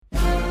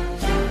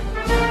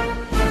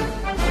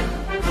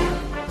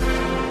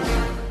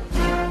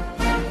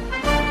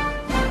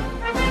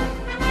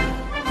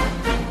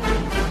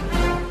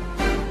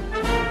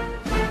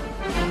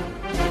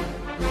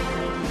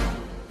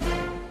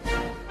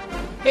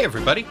Hey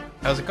everybody,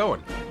 how's it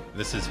going?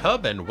 This is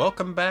Hub and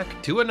welcome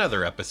back to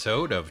another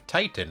episode of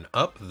Tighten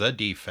Up the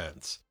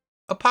Defense,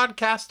 a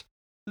podcast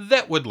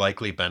that would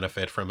likely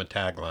benefit from a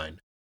tagline.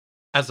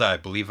 As I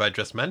believe I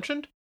just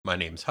mentioned, my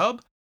name's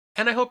Hub,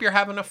 and I hope you're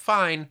having a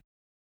fine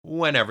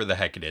whenever the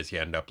heck it is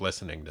you end up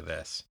listening to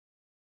this.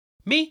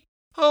 Me?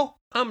 Oh,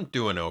 I'm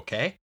doing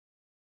okay.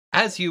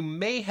 As you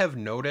may have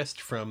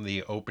noticed from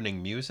the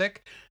opening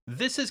music,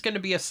 this is going to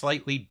be a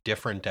slightly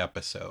different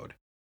episode.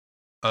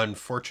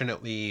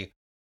 Unfortunately,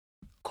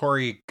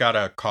 Corey got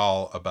a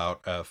call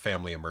about a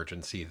family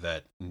emergency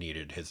that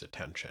needed his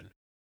attention.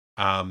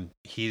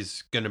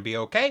 He's going to be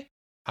okay,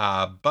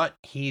 but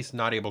he's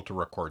not able to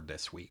record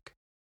this week.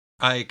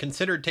 I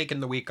considered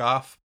taking the week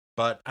off,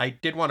 but I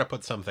did want to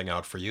put something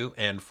out for you,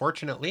 and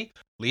fortunately,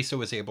 Lisa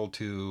was able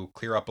to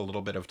clear up a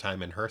little bit of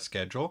time in her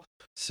schedule,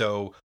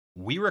 so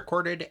we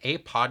recorded a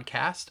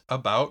podcast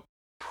about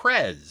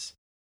Prez,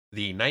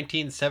 the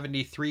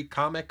 1973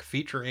 comic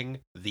featuring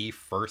the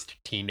first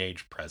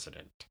teenage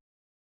president.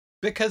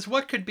 Because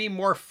what could be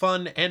more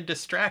fun and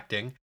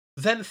distracting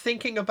than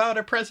thinking about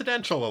a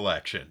presidential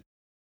election?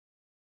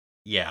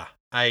 Yeah,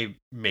 I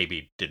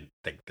maybe didn't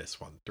think this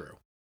one through.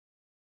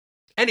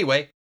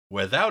 Anyway,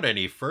 without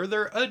any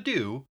further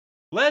ado,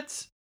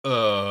 let's,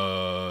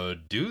 do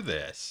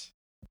this.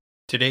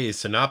 Today's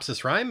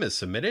synopsis rhyme is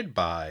submitted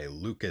by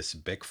Lucas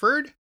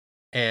Bickford,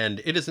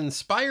 and it is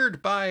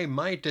inspired by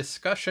my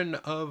discussion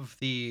of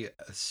the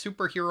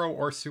superhero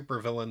or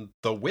supervillain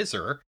The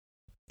Wizard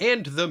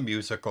and the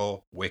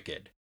musical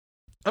Wicked.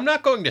 I'm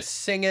not going to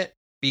sing it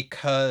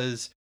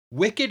because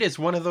Wicked is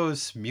one of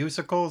those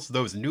musicals,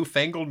 those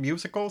newfangled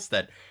musicals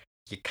that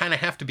you kind of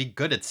have to be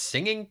good at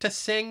singing to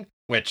sing,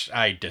 which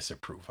I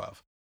disapprove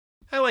of.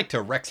 I like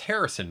to Rex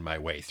Harrison my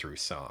way through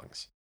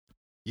songs.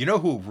 You know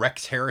who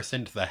Rex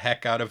Harrisoned the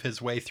heck out of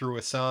his way through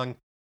a song?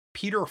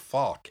 Peter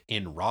Falk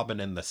in Robin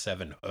and the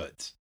Seven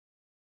Hoods.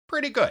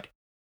 Pretty good.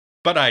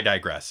 But I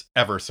digress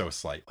ever so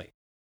slightly.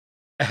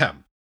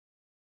 Ahem.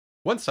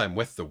 Once I'm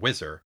with the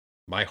Wizard,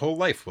 my whole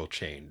life will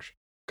change.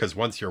 'Cause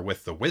once you're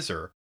with the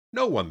Wizard,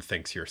 no one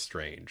thinks you're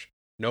strange.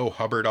 No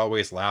Hubbard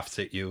always laughs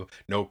at you,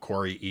 no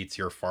Corey eats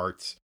your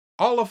farts.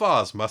 All of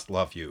Oz must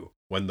love you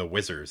when the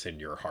Wizard's in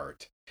your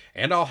heart.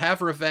 And I'll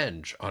have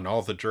revenge on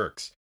all the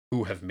jerks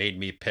who have made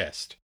me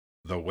pissed.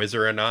 The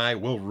Wizard and I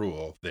will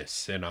rule this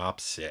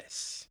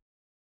synopsis.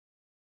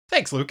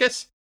 Thanks,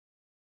 Lucas.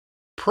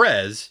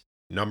 Prez,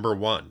 number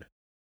 1.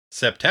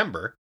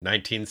 September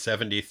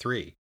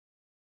 1973.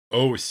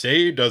 Oh,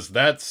 say, does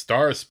that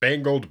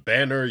star-spangled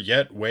banner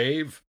yet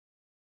wave?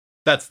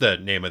 That's the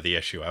name of the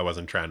issue. I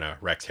wasn't trying to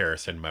Rex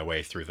Harrison my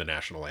way through the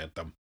national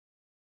anthem.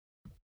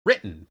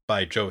 Written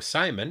by Joe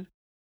Simon,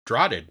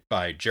 draughted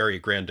by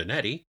Jerry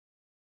Grandinetti,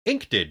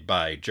 inked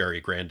by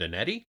Jerry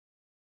Grandinetti,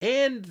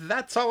 and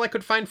that's all I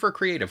could find for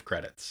creative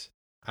credits.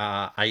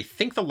 I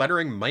think the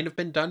lettering might have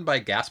been done by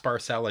Gaspar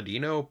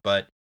Saladino,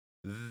 but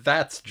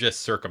that's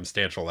just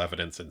circumstantial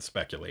evidence and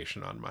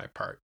speculation on my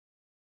part.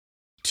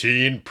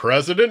 Teen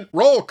President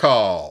Roll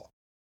Call!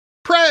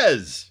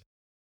 Prez!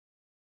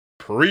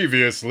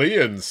 Previously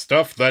in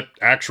stuff that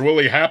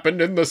actually happened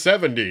in the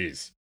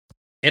 70s.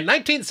 In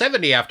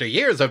 1970, after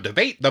years of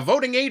debate, the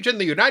voting age in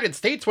the United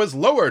States was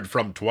lowered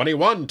from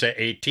 21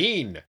 to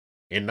 18.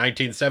 In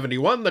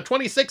 1971, the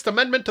 26th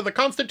Amendment to the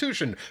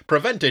Constitution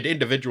prevented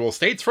individual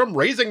states from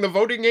raising the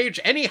voting age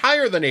any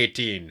higher than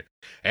 18.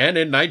 And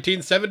in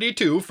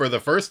 1972, for the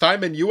first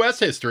time in U.S.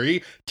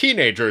 history,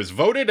 teenagers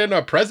voted in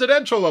a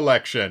presidential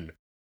election.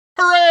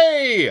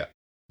 Hooray!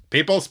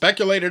 People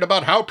speculated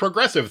about how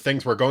progressive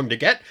things were going to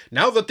get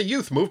now that the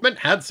youth movement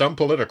had some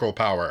political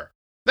power.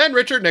 Then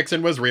Richard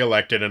Nixon was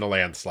reelected in a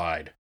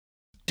landslide.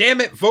 Damn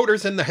it,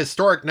 voters in the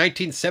historic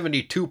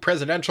 1972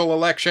 presidential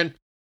election.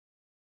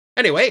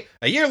 Anyway,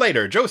 a year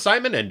later, Joe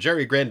Simon and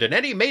Jerry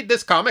Grandinetti made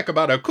this comic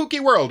about a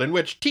kooky world in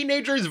which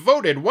teenagers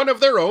voted one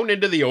of their own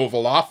into the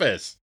Oval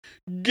Office.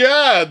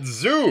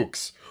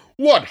 Gadzooks!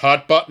 What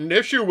hot-button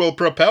issue will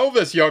propel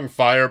this young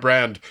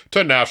firebrand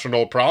to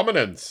national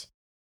prominence?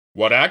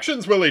 What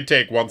actions will he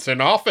take once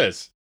in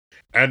office?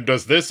 And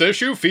does this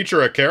issue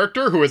feature a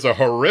character who is a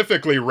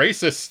horrifically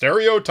racist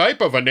stereotype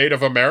of a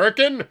Native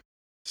American?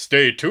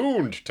 Stay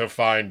tuned to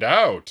find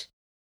out.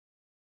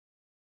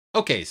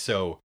 Okay,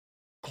 so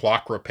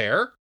clock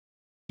repair,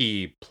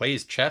 he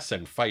plays chess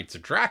and fights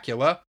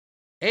Dracula,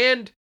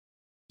 and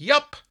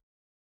yup,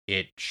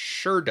 it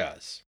sure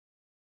does.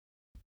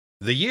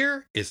 The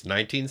year is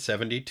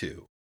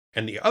 1972,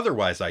 and the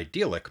otherwise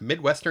idyllic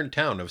Midwestern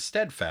town of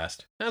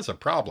Steadfast has a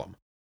problem.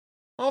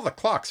 All the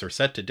clocks are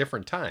set to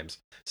different times,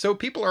 so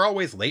people are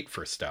always late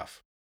for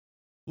stuff.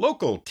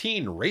 Local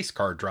teen race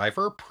car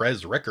driver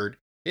Prez Rickard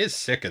is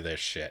sick of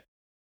this shit.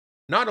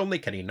 Not only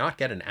can he not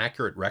get an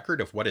accurate record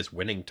of what his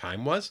winning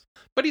time was,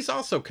 but he's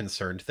also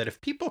concerned that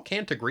if people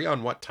can't agree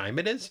on what time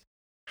it is,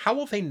 how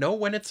will they know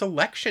when it's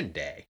election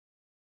day?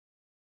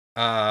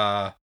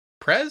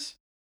 Prez?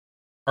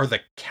 Are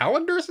the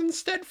calendars in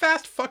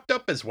Steadfast fucked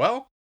up as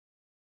well?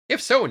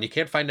 If so, and you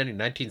can't find any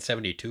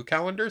 1972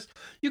 calendars,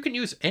 you can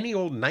use any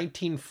old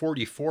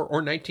 1944 or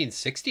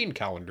 1916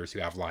 calendars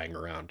you have lying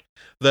around.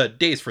 The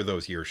days for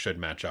those years should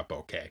match up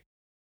okay.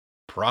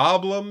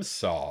 Problem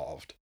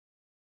solved.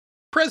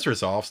 Prez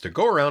resolves to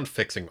go around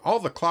fixing all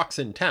the clocks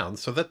in town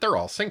so that they're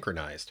all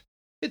synchronized.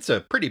 It's a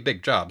pretty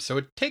big job, so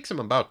it takes him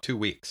about 2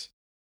 weeks.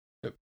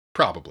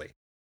 Probably.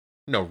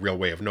 No real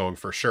way of knowing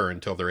for sure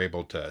until they're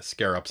able to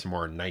scare up some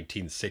more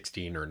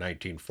 1916 or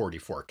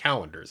 1944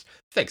 calendars,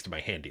 thanks to my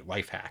handy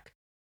life hack.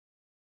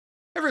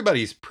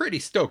 Everybody's pretty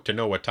stoked to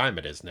know what time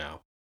it is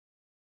now.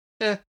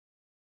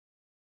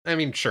 I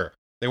mean, sure,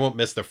 they won't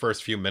miss the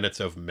first few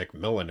minutes of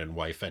McMillan and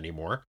Wife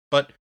anymore,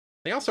 but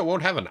they also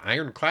won't have an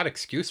ironclad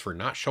excuse for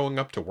not showing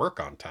up to work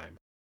on time.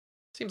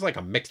 Seems like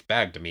a mixed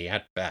bag to me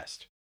at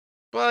best.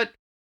 But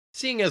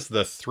seeing as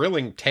the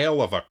thrilling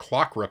tale of a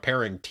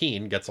clock-repairing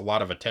teen gets a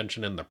lot of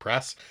attention in the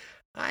press,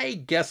 I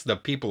guess the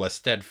people of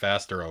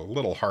Steadfast are a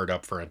little hard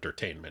up for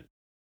entertainment.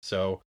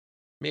 So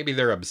maybe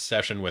their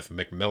obsession with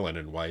McMillan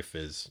and Wife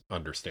is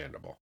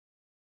understandable.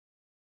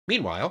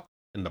 Meanwhile,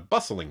 in the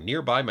bustling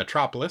nearby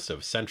metropolis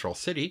of Central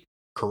City,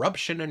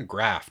 corruption and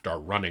graft are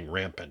running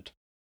rampant.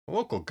 The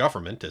local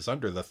government is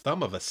under the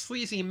thumb of a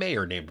sleazy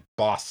mayor named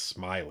Boss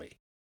Smiley.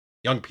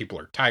 Young people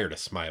are tired of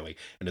Smiley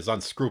and his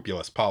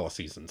unscrupulous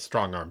policies and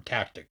strong-arm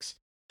tactics.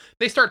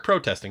 They start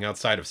protesting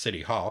outside of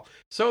City Hall,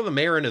 so the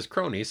mayor and his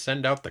cronies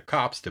send out the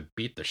cops to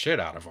beat the shit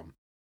out of them.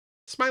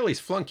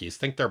 Smiley's flunkies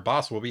think their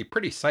boss will be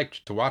pretty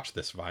psyched to watch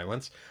this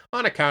violence,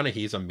 on account of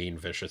he's a mean,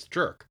 vicious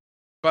jerk.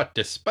 But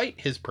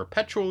despite his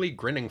perpetually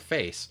grinning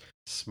face,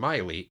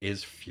 Smiley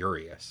is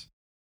furious.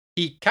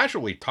 He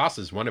casually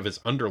tosses one of his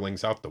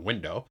underlings out the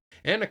window,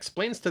 and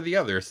explains to the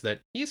others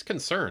that he's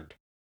concerned.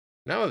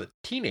 Now that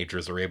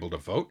teenagers are able to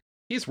vote,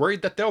 he's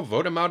worried that they'll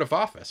vote him out of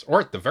office,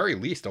 or at the very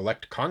least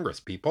elect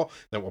congresspeople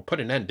that will put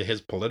an end to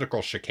his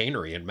political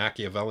chicanery and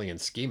Machiavellian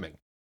scheming.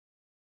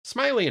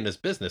 Smiley and his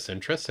business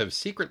interests have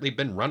secretly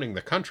been running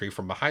the country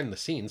from behind the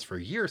scenes for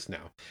years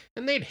now,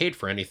 and they'd hate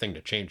for anything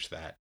to change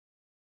that.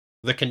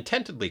 The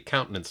contentedly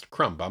countenanced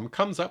Crumbum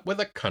comes up with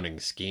a cunning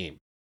scheme.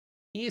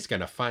 He's going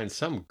to find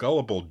some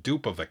gullible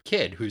dupe of a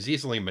kid who's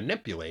easily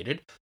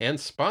manipulated and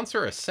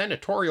sponsor a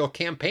senatorial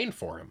campaign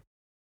for him.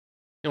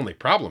 The only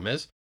problem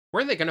is,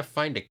 where are they going to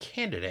find a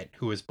candidate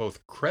who is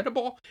both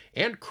credible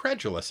and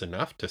credulous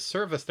enough to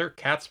serve as their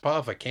cat's paw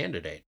of a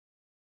candidate?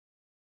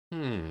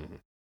 You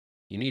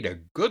need a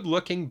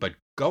good-looking but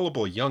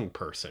gullible young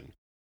person.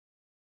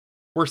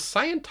 Were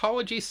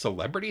Scientology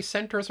celebrity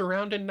centers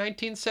around in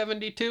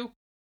 1972?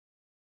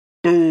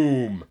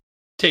 Boom!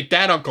 Take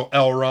that, Uncle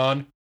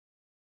Elron!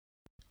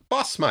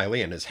 Boss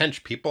Smiley and his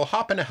hench people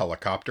hop in a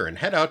helicopter and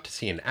head out to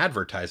see an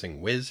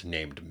advertising whiz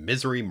named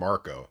Misery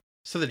Marco,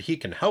 so that he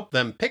can help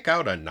them pick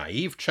out a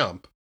naive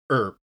chump,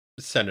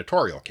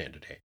 senatorial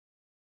candidate.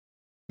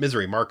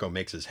 Misery Marco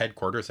makes his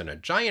headquarters in a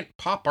giant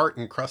pop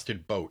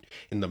art-encrusted boat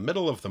in the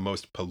middle of the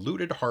most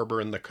polluted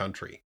harbor in the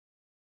country.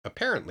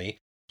 Apparently,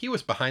 he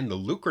was behind the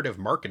lucrative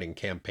marketing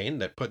campaign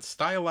that put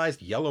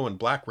stylized yellow and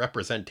black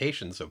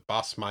representations of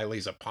Boss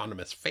Smiley's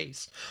eponymous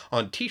face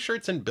on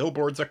t-shirts and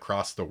billboards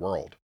across the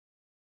world.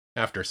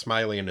 After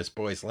Smiley and his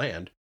boys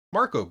land,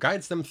 Marco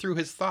guides them through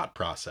his thought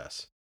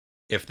process.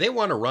 If they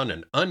want to run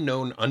an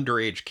unknown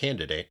underage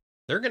candidate,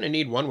 they're going to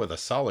need one with a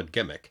solid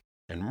gimmick,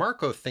 and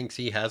Marco thinks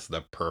he has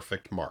the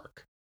perfect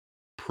mark.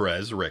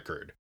 Prez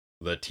Rickard,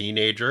 the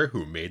teenager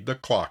who made the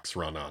clocks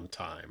run on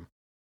time.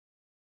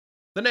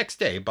 The next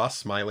day, Boss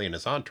Smiley and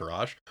his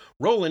entourage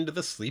roll into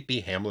the sleepy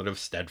hamlet of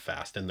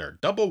Steadfast in their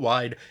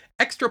double-wide,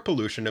 extra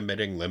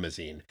pollution-emitting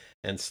limousine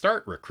and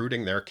start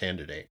recruiting their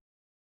candidate.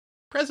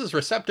 Prez is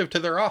receptive to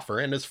their offer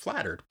and is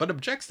flattered, but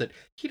objects that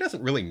he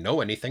doesn't really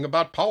know anything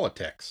about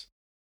politics.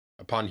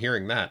 Upon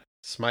hearing that,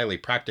 Smiley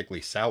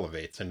practically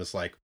salivates and is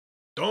like,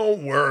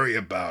 "Don't worry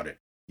about it.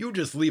 You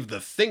just leave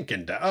the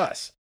thinking to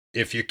us.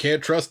 If you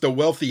can't trust the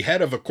wealthy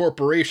head of a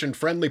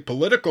corporation-friendly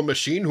political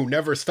machine who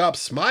never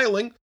stops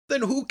smiling,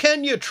 then who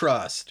can you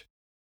trust?"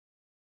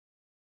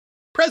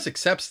 Prez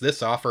accepts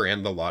this offer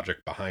and the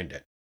logic behind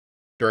it.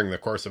 During the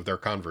course of their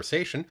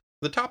conversation,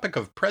 the topic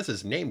of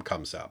Prez's name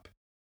comes up.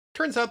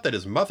 Turns out that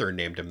his mother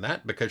named him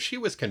that because she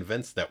was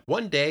convinced that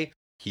one day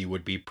he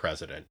would be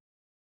president.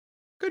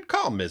 Good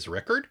call, Ms.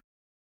 Rickard.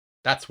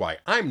 That's why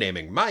I'm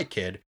naming my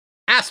kid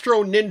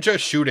Astro Ninja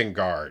Shooting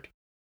Guard.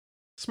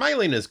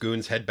 Smiley and his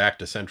goons head back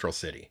to Central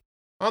City.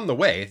 On the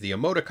way, the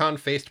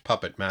emoticon-faced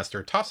puppet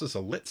master tosses a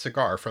lit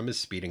cigar from his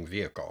speeding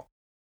vehicle.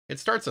 It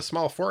starts a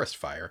small forest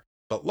fire,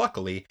 but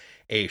luckily,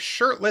 a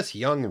shirtless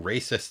young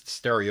racist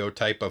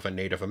stereotype of a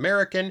Native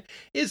American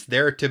is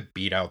there to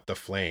beat out the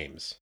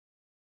flames.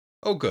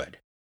 Oh good.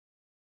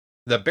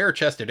 The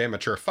bare-chested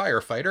amateur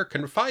firefighter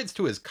confides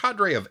to his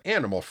cadre of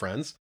animal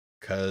friends,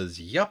 'cause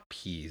yup,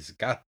 he's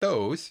got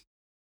those,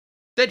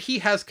 that he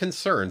has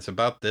concerns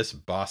about this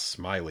Boss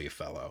Smiley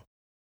fellow.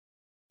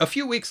 A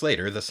few weeks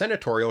later, the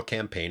senatorial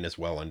campaign is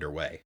well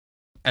underway.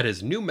 At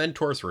his new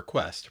mentor's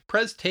request,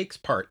 Prez takes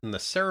part in the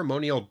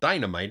ceremonial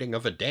dynamiting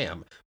of a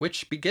dam,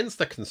 which begins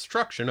the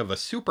construction of a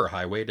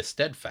superhighway to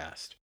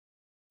Steadfast.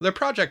 The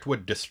project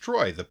would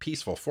destroy the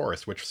peaceful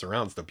forest which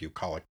surrounds the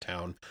bucolic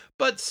town,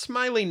 but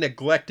Smiley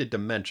neglected to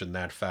mention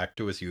that fact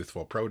to his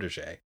youthful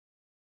protege.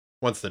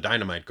 Once the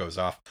dynamite goes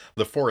off,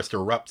 the forest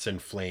erupts in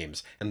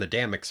flames, and the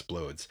dam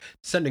explodes,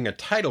 sending a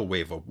tidal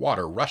wave of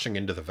water rushing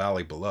into the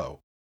valley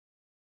below.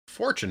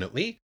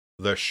 Fortunately,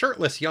 the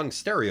shirtless young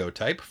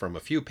stereotype from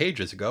a few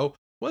pages ago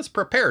was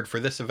prepared for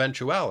this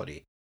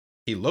eventuality.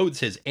 He loads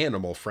his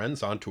animal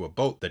friends onto a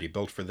boat that he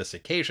built for this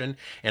occasion,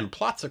 and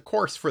plots a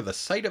course for the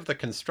site of the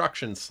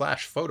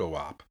construction/photo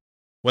op.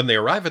 When they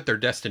arrive at their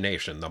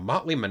destination, the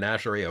motley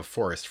menagerie of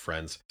forest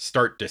friends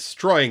start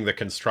destroying the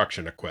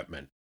construction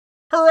equipment.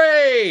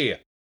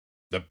 Hooray!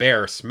 The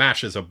bear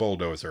smashes a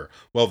bulldozer,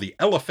 while the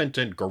elephant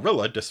and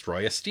gorilla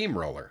destroy a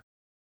steamroller.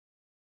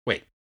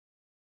 Wait,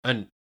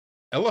 an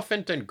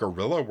elephant and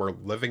gorilla were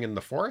living in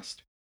the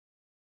forest?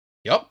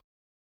 Yup.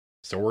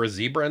 So were a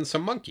zebra and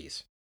some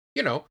monkeys.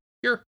 You know,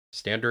 your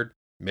standard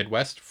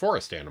Midwest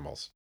forest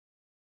animals.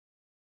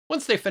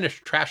 Once they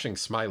finish trashing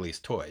Smiley's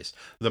toys,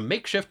 the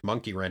makeshift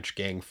monkey wrench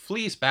gang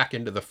flees back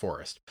into the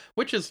forest,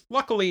 which is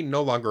luckily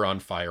no longer on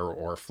fire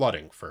or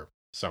flooding for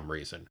some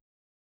reason.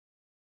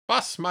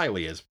 Boss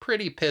Smiley is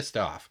pretty pissed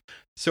off,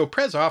 so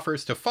Prez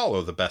offers to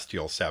follow the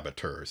bestial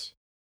saboteurs.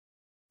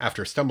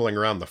 After stumbling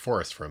around the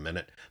forest for a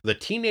minute, the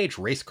teenage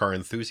race car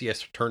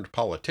enthusiast turned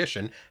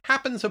politician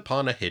happens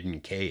upon a hidden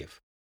cave.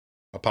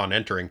 Upon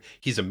entering,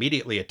 he's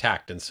immediately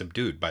attacked and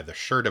subdued by the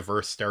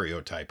shirt-averse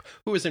stereotype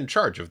who is in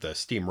charge of the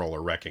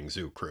steamroller wrecking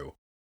zoo crew.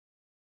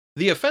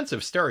 The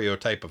offensive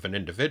stereotype of an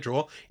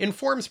individual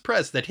informs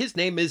Prez that his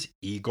name is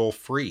Eagle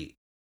Free,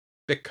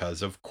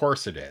 because of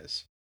course it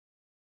is.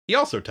 He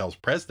also tells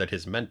Prez that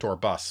his mentor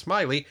boss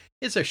Smiley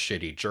is a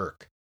shitty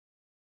jerk.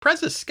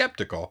 Prez is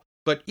skeptical,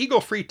 but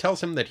Eagle Free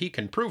tells him that he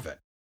can prove it.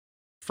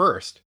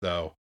 First,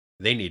 though,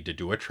 they need to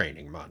do a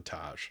training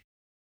montage.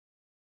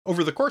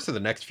 Over the course of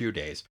the next few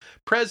days,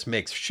 Prez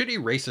makes shitty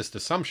racist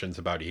assumptions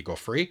about Eagle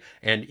Free,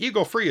 and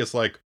Eagle Free is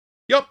like,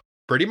 yup,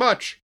 pretty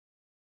much.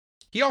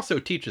 He also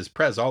teaches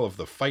Prez all of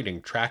the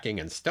fighting,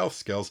 tracking, and stealth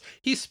skills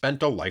he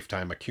spent a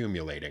lifetime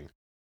accumulating.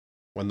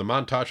 When the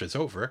montage is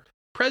over,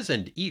 Prez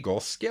and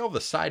Eagle scale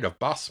the side of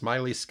Boss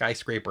Smiley's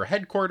skyscraper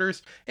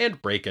headquarters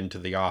and break into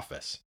the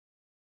office.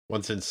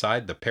 Once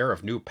inside, the pair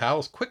of new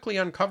pals quickly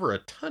uncover a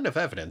ton of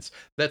evidence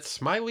that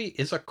Smiley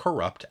is a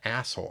corrupt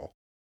asshole.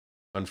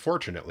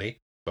 Unfortunately,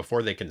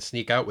 before they can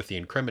sneak out with the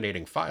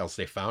incriminating files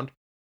they found,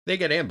 they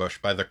get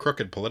ambushed by the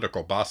crooked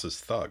political boss's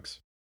thugs.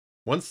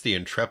 Once the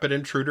intrepid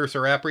intruders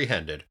are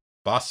apprehended,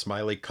 Boss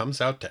Smiley comes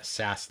out to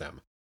sass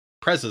them.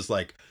 Prez is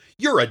like,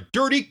 "You're a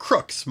dirty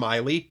crook,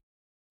 Smiley!"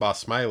 Boss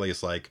Smiley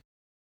is like,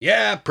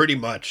 "Yeah, pretty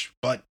much,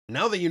 but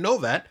now that you know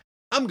that,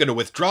 I'm gonna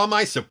withdraw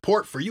my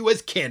support for you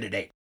as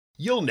candidate.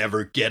 You'll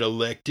never get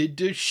elected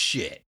to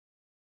shit."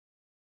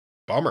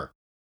 Bummer.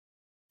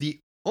 The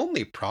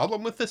only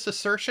problem with this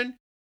assertion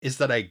is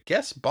that I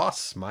guess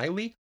Boss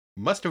Smiley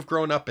must have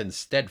grown up in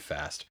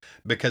Steadfast,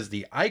 because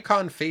the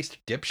icon-faced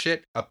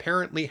dipshit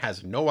apparently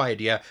has no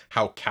idea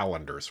how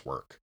calendars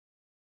work.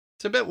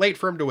 It's a bit late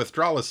for him to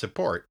withdraw his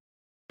support,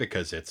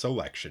 because it's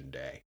election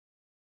day.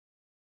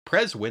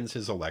 Prez wins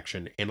his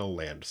election in a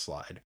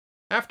landslide,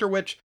 after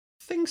which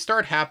things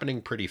start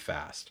happening pretty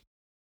fast.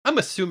 I'm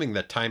assuming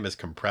that time is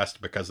compressed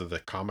because of the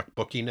comic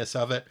bookiness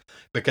of it,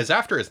 because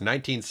after his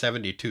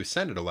 1972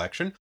 Senate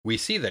election, we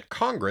see that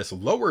Congress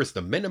lowers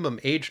the minimum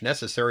age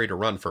necessary to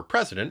run for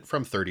president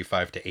from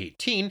 35 to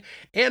 18,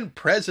 and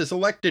Prez is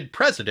elected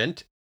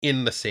president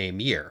in the same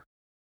year.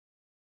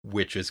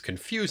 Which is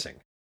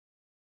confusing.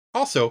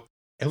 Also,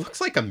 it looks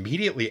like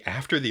immediately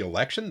after the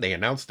election they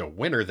announced a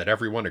winner that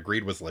everyone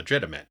agreed was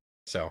legitimate,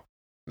 so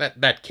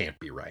that can't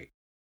be right.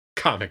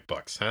 Comic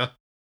books, huh?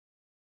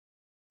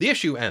 The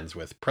issue ends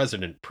with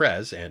President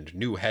Prez and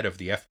new head of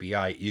the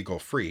FBI, Eagle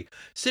Free,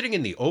 sitting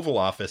in the Oval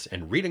Office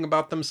and reading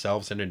about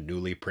themselves in a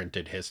newly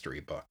printed history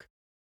book.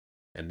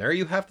 And there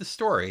you have the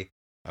story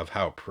of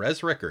how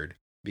Prez Rickard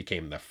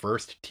became the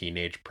first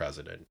teenage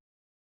president.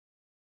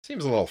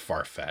 Seems a little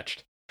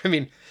far-fetched. I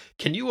mean,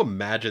 can you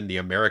imagine the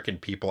American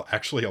people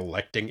actually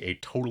electing a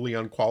totally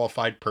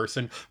unqualified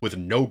person with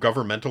no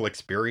governmental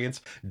experience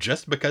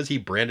just because he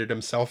branded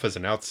himself as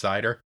an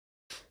outsider?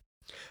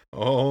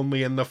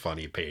 Only in the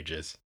funny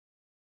pages.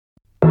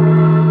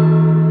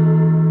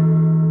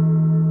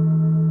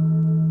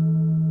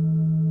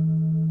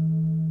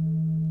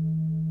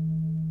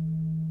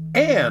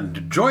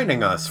 And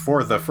joining us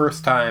for the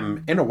first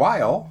time in a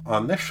while,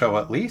 on this show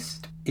at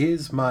least,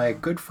 is my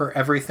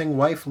good-for-everything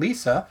wife,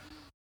 Lisa.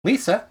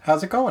 Lisa,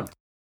 how's it going?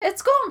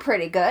 It's going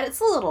pretty good.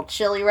 It's a little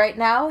chilly right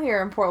now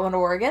here in Portland,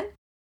 Oregon.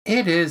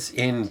 It is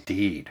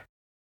indeed.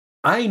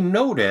 I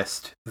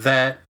noticed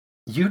that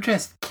you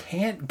just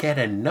can't get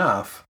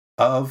enough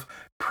of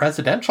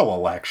presidential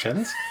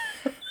elections.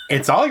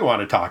 It's all you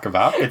want to talk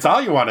about. It's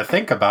all you want to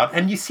think about.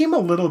 And you seem a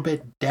little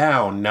bit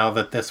down now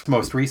that this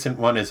most recent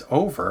one is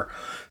over.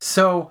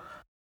 So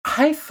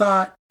I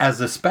thought,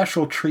 as a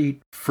special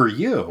treat for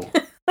you,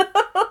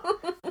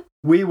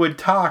 we would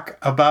talk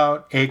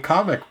about a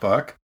comic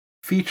book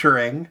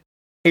featuring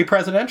a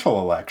presidential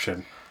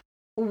election.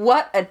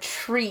 What a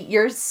treat.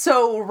 You're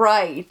so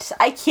right.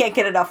 I can't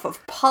get enough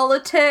of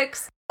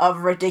politics,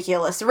 of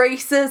ridiculous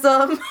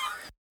racism.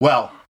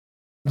 Well,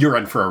 you're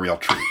in for a real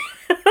treat.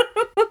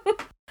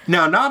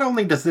 Now, not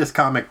only does this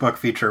comic book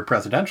feature a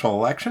presidential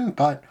election,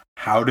 but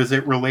how does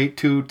it relate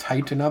to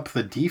Tighten Up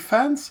the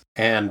Defense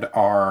and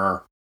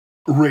our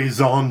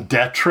raison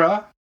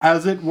d'etre,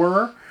 as it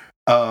were,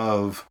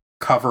 of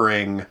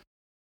covering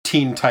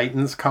Teen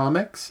Titans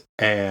comics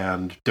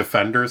and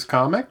Defenders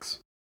comics?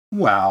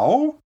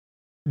 Well,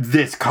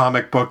 this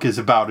comic book is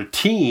about a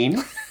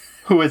teen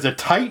who is a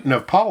titan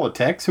of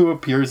politics who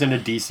appears in a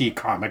DC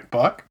comic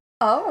book.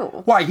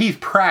 Oh. Why, he's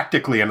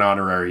practically an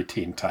honorary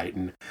Teen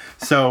Titan.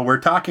 So we're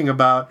talking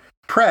about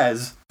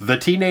Prez, the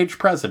Teenage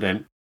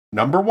President,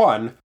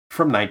 #1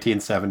 from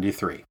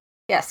 1973.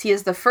 Yes, he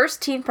is the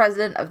first teen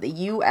president of the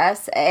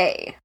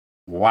USA.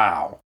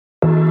 Wow.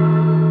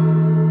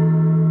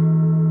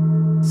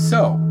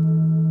 So,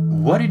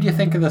 what did you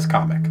think of this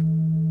comic?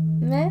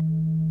 Meh.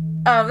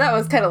 That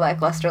was kind of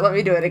lackluster. Let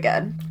me do it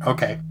again.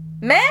 Okay.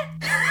 Meh?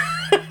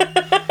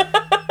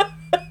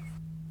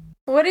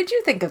 What did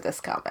you think of this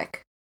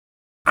comic?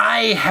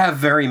 I have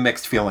very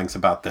mixed feelings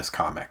about this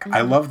comic.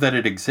 I love that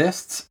it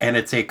exists, and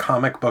it's a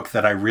comic book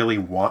that I really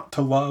want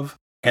to love,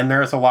 and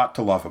there's a lot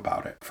to love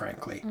about it,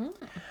 frankly.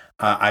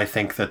 I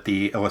think that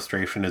the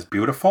illustration is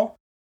beautiful.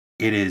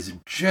 It is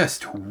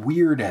just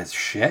weird as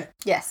shit.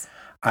 Yes.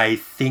 I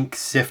think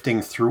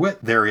sifting through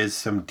it, there is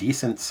some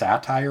decent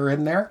satire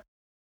in there.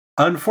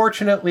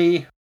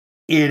 Unfortunately,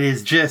 it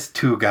is just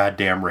too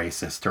goddamn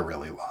racist to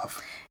really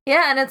love.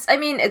 Yeah, and it's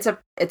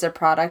a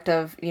product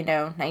of,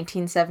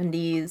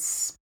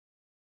 1970s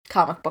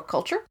comic book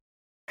culture.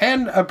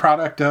 And a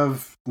product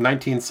of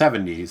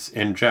 1970s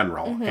in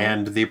general,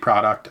 and the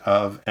product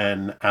of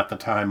an, at the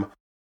time,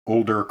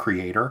 older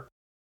creator.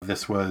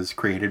 This was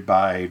created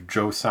by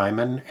Joe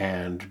Simon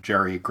and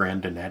Jerry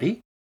Grandinetti.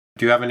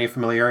 Do you have any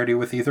familiarity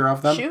with either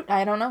of them? Shoot,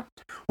 I don't know.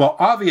 Well,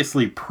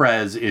 obviously,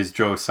 Prez is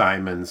Joe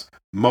Simon's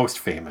most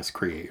famous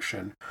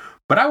creation.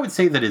 But I would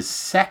say that his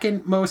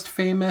second most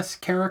famous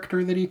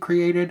character that he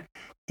created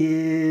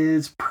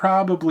is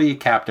probably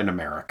Captain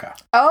America.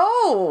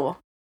 Oh,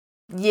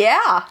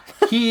 yeah.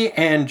 He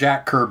and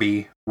Jack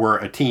Kirby were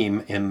a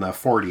team in the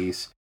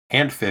 40s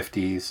and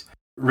 50s.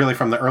 Really,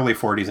 from the early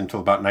 40s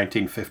until about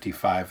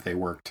 1955, they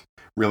worked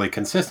really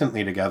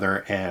consistently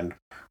together and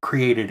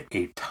created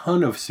a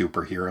ton of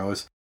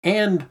superheroes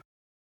and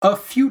a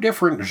few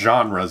different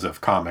genres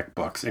of comic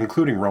books,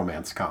 including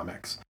romance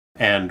comics,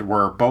 and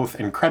were both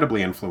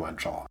incredibly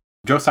influential.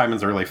 Joe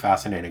Simon's a really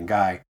fascinating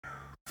guy.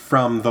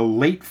 From the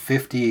late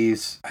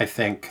 50s, I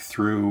think,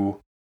 through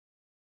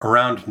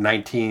around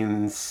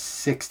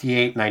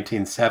 1968,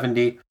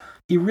 1970,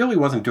 he really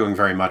wasn't doing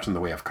very much in the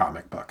way of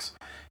comic books.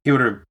 He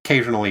would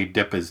occasionally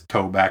dip his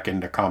toe back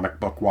into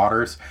comic book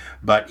waters,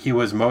 but he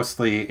was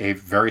mostly a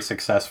very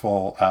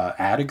successful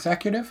ad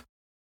executive.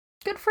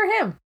 Good for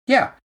him.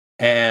 Yeah.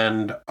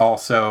 And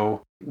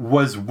also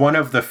was one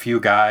of the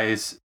few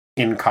guys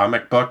in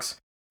comic books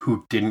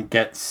who didn't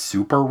get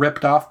super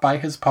ripped off by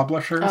his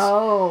publishers.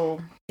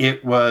 Oh.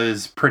 It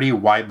was pretty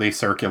widely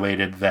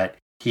circulated that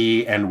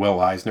he and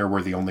Will Eisner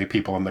were the only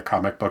people in the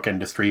comic book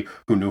industry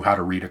who knew how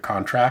to read a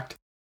contract.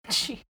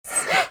 Jeez.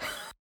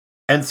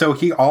 And so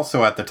he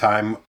also, at the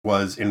time,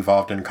 was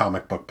involved in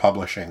comic book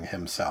publishing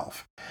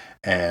himself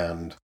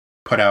and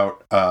put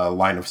out a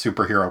line of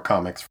superhero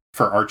comics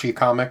for Archie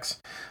Comics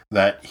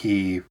that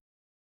he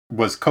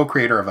was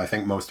co-creator of, I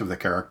think, most of the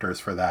characters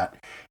for that,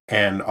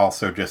 and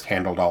also just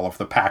handled all of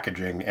the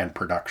packaging and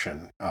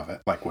production of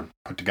it, like would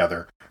put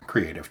together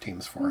creative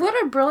teams for it. What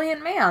a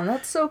brilliant man.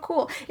 That's so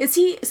cool.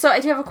 So I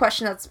do have a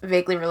question that's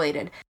vaguely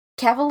related.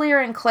 Cavalier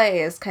and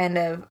Clay is kind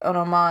of an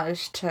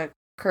homage to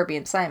Kirby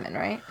and Simon,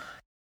 right?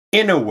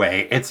 In a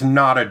way, it's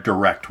not a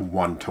direct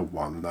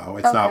one-to-one, though.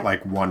 It's not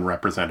like one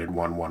represented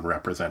one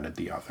represented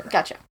the other.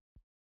 Gotcha.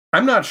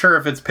 I'm not sure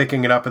if it's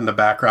picking it up in the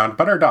background,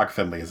 but our dog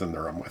Finley is in the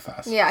room with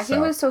us. Yeah, he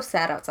was so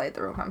sad outside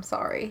the room. I'm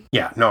sorry.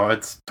 Yeah, no,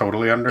 it's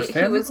totally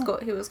understandable.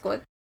 He was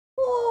going,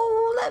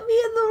 oh, let me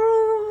in the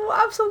room.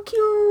 I'm so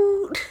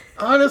cute.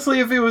 Honestly,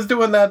 if he was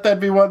doing that,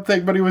 that'd be one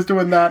thing, but he was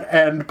doing that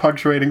and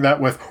punctuating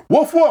that with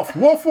woof, woof,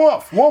 woof,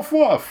 woof, woof,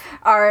 woof.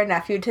 Our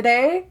nephew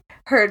today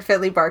heard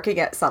Finley barking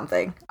at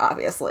something,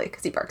 obviously,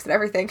 because he barks at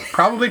everything.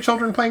 Probably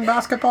children playing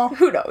basketball?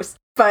 Who knows?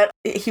 But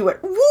he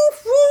went woof,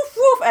 woof,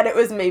 woof, and it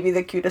was maybe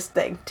the cutest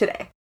thing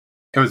today.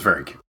 It was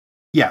very cute.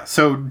 Yeah,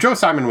 so Joe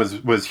Simon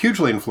was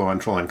hugely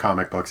influential in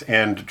comic books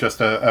and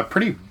just a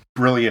pretty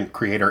brilliant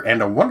creator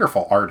and a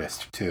wonderful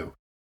artist, too.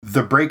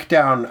 The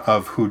breakdown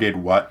of who did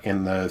what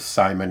in the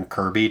Simon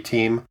Kirby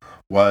team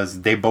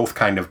was they both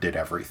kind of did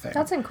everything.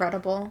 That's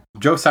incredible.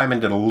 Joe Simon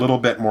did a little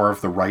bit more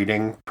of the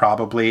writing,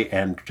 probably,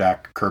 and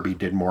Jack Kirby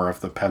did more of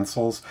the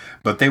pencils,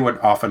 but they would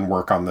often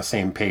work on the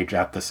same page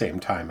at the same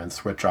time and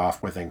switch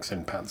off with inks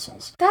and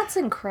pencils. That's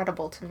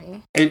incredible to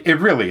me. It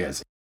really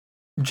is.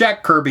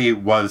 Jack Kirby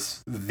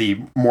was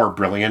the more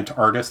brilliant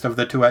artist of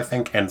the two, I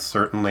think, and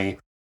certainly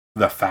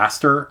the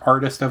faster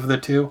artist of the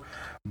two,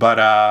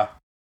 but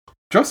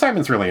Joe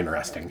Simon's really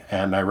interesting,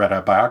 and I read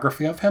a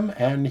biography of him,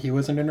 and he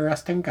was an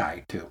interesting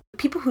guy, too.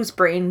 People whose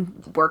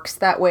brain works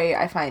that way,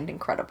 I find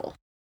incredible.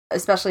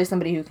 Especially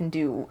somebody who can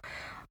do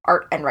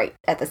art and write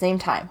at the same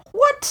time.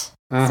 What?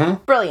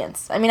 Mm-hmm.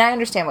 Brilliance. I mean, I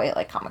understand why you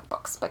like comic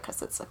books,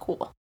 because it's a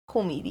cool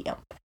medium.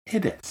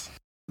 It is.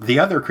 The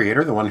other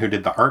creator, the one who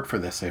did the art for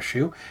this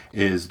issue,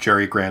 is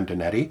Jerry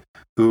Grandinetti,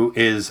 who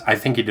is, I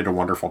think he did a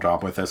wonderful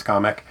job with this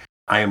comic.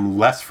 I am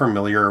less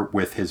familiar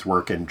with his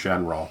work in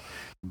general,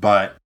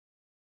 but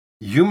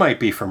you might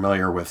be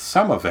familiar with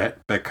some of it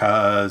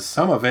because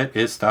some of it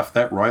is stuff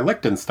that Roy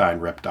Lichtenstein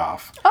ripped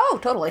off. Oh,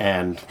 totally.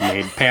 And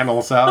made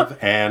panels of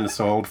and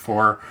sold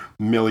for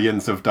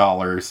millions of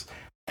dollars.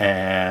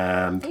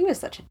 And he was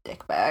such a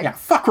dickbag. Yeah,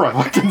 fuck Roy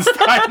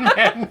Lichtenstein,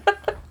 man.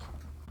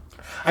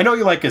 I know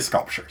you like his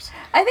sculptures.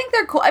 I think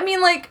they're cool. I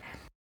mean, like,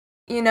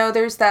 you know,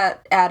 there's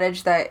that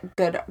adage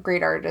that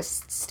great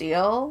artists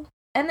steal.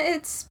 And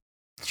it's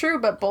true,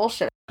 but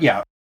bullshit.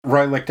 Yeah,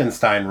 Roy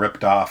Lichtenstein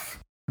ripped off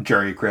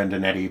Jerry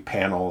Grandinetti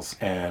panels,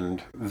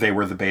 and they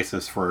were the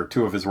basis for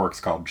two of his works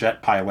called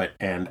Jet Pilot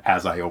and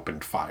As I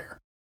Opened Fire.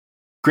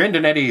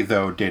 Grandinetti,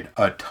 though, did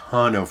a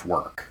ton of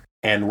work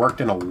and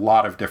worked in a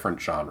lot of different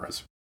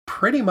genres.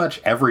 Pretty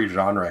much every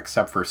genre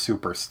except for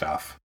super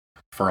stuff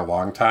for a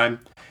long time.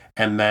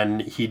 And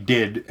then he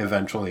did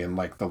eventually in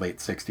like the late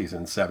 60s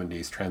and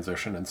 70s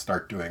transition and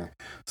start doing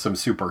some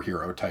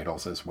superhero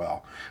titles as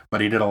well.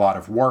 But he did a lot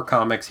of war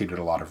comics. He did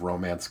a lot of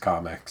romance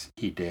comics.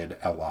 He did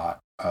a lot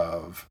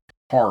of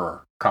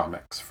horror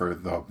comics for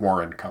the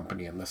Warren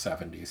Company in the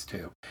 70s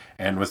too,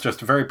 and was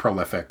just a very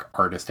prolific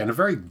artist and a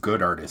very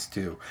good artist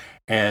too.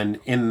 And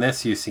in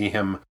this you see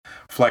him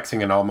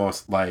flexing an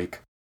almost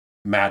like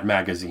Mad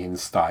Magazine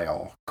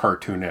style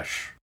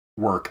cartoonish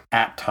work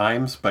at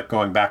times, but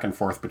going back and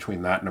forth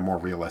between that and a more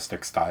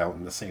realistic style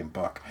in the same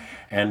book,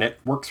 and it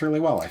works really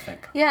well, I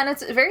think. Yeah, and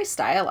it's very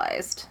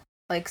stylized.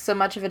 Like, so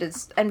much of it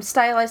is, and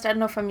stylized, I don't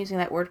know if I'm using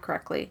that word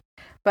correctly,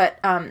 but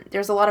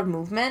there's a lot of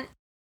movement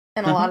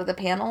in a lot of the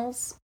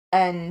panels,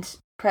 and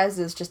Prez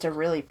is just a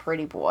really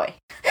pretty boy.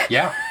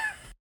 Yeah.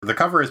 The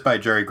cover is by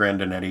Jerry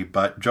Grandinetti,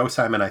 but Joe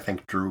Simon, I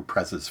think, drew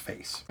Prez's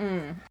face.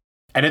 Mm.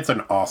 And it's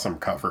an awesome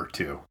cover,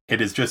 too. It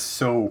is just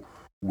so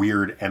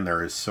weird, and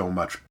there is so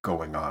much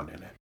going on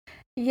in it.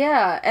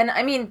 Yeah, and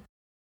I mean,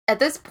 at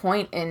this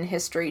point in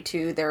history,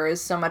 too, there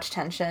is so much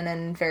tension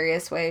in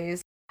various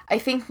ways. I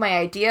think my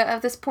idea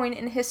of this point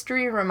in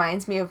history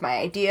reminds me of my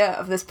idea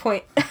of this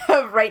point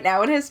of right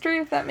now in history,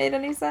 if that made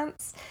any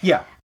sense.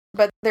 Yeah.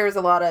 But there's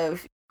a lot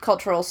of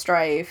cultural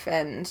strife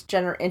and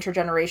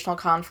intergenerational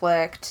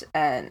conflict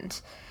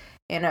and,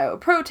 you know,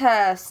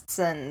 protests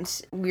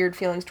and weird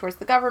feelings towards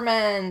the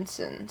government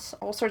and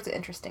all sorts of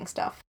interesting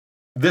stuff.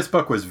 This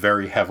book was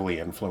very heavily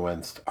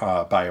influenced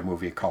by a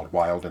movie called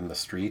Wild in the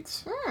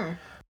Streets,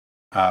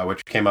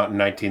 which came out in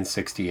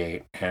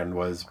 1968 and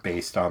was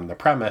based on the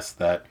premise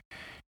that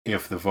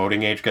if the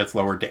voting age gets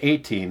lowered to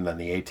 18, then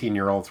the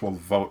 18-year-olds will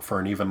vote for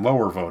an even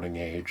lower voting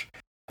age.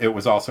 It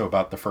was also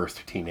about the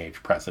first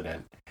teenage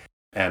president.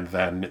 And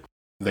then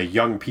the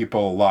young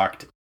people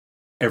locked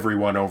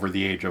everyone over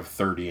the age of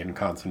 30 in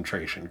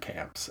concentration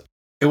camps.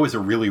 It was a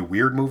really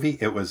weird movie.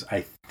 It was,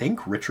 I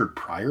think, Richard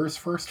Pryor's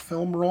first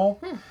film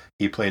role.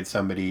 He played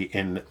somebody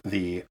in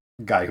the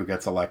guy who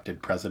gets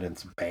elected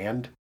president's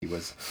band. He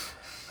was,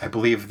 I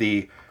believe,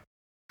 the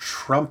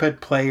trumpet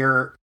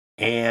player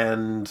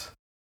and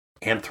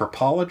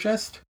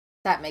anthropologist.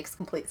 That makes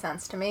complete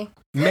sense to me.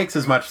 Makes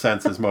as much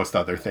sense as most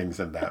other things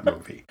in that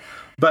movie.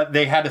 But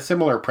they had a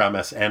similar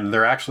premise, and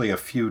there are actually a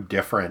few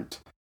different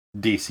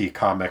DC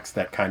comics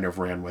that kind of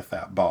ran with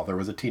that ball. There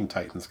was a Teen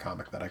Titans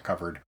comic that I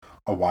covered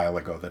a while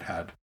ago that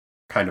had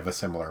kind of a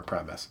similar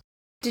premise.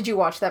 Did you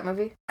watch that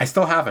movie? I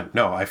still haven't.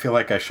 No, I feel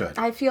like I should.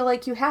 I feel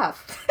like you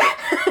have.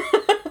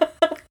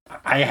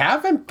 I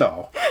haven't,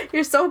 though.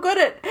 You're so good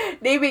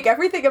at naming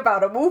everything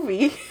about a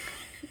movie.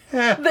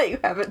 That you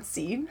haven't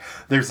seen.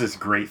 There's this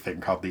great thing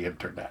called the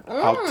internet.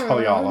 I'll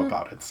tell you all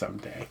about it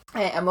someday.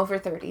 I am over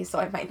 30, so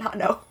I might not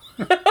know.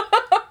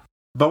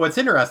 But what's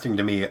interesting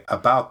to me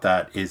about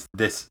that is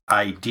this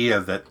idea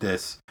that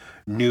this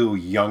new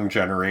young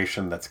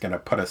generation that's going to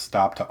put a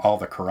stop to all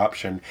the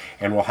corruption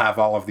and will have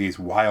all of these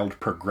wild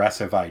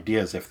progressive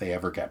ideas if they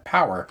ever get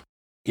power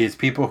is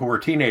people who were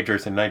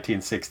teenagers in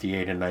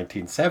 1968 and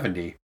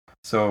 1970.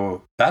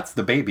 So that's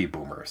the baby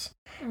boomers.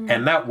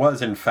 And that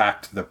was, in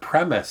fact, the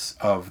premise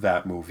of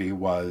that movie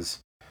was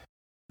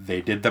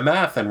they did the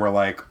math and were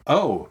like,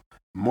 oh,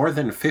 more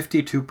than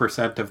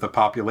 52% of the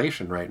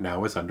population right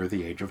now is under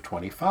the age of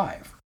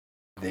 25.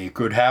 They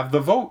could have the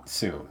vote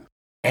soon.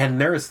 And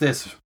there's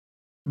this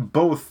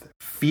both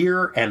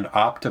fear and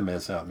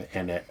optimism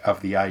in it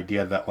of the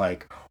idea that,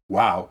 like,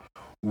 wow,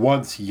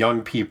 once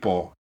young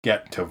people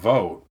get to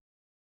vote,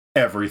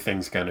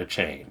 everything's going to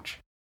change.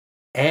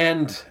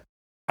 And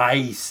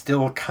I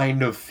still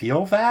kind of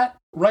feel that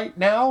right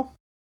now,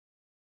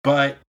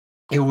 but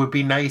it would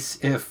be nice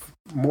if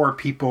more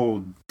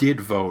people did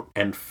vote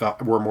and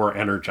were more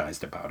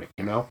energized about it,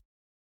 you know?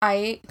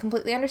 I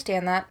completely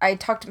understand that.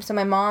 So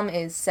my mom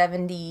is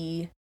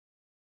 76,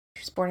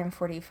 She was born in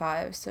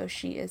 45, so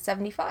she is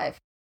 75.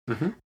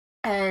 Mm-hmm.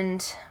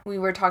 And we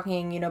were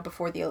talking,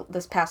 before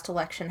this past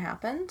election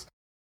happened.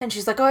 And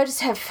she's like, oh, I just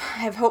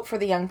have hope for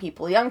the young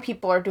people. Young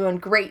people are doing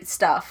great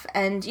stuff.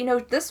 And,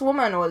 this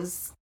woman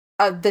was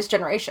this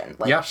generation.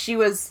 Like, yeah. She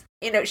was,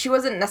 she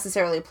wasn't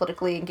necessarily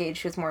politically engaged.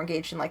 She was more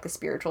engaged in, like, the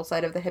spiritual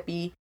side of the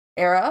hippie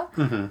era.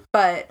 Mm-hmm.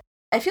 But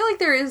I feel like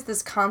there is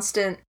this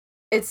constant...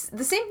 It's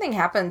the same thing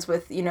happens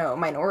with,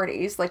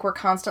 minorities. Like, we're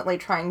constantly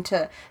trying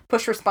to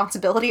push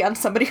responsibility on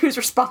somebody whose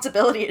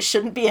responsibility it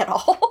shouldn't be at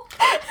all.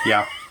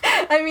 Yeah.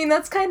 I mean,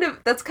 that's kind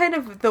of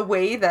the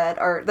way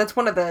that's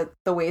one of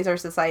the ways our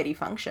society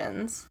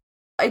functions.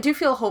 I do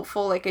feel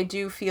hopeful. Like, I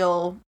do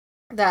feel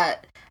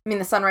that,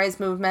 the Sunrise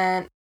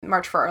Movement,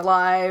 March for Our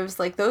Lives,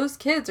 like, those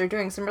kids are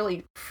doing some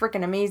really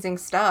freaking amazing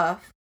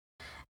stuff.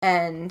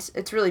 And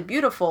it's really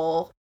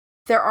beautiful.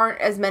 There aren't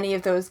as many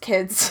of those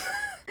kids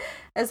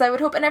as I would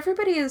hope. And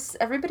everybody's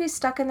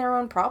stuck in their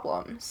own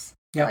problems.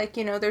 Yeah. Like,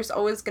 there's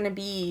always going to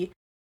be,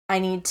 I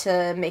need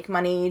to make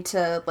money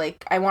to,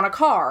 like, I want a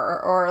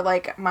car, or,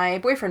 like, my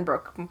boyfriend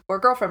or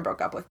girlfriend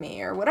broke up with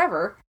me, or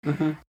whatever.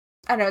 Mm-hmm.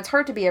 I don't know, it's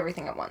hard to be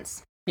everything at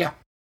once. Yeah.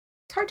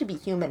 It's hard to be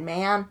human,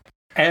 man.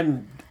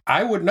 And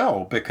I would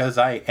know, because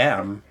I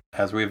am,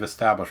 as we've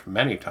established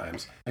many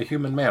times, a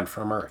human man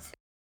from Earth.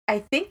 I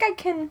think I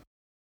can...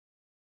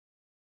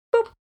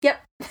 Boop.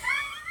 Yep.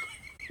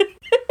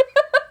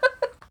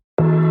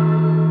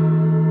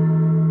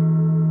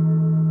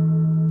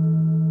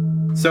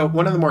 So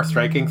one of the more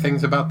striking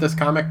things about this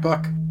comic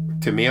book,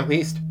 to me at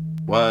least,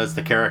 was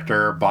the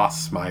character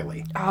Boss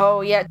Smiley.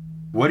 Oh, yeah.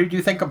 What did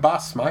you think of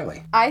Boss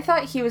Smiley? I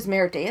thought he was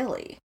Mayor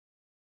Daley.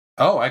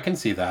 Oh, I can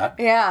see that.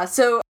 Yeah,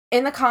 so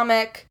in the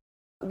comic,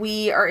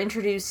 we are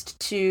introduced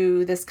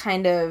to this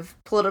kind of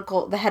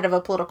the head of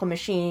a political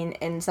machine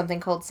in something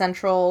called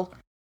Central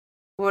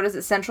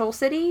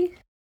City?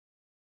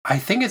 I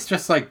think it's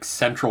just like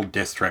Central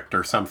District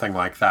or something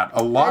like that.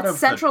 A lot of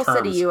Central the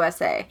terms, City,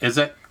 USA. Is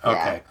it?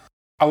 Okay. Yeah.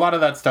 A lot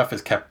of that stuff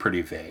is kept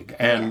pretty vague.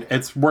 And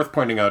it's worth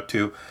pointing out,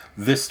 too,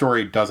 this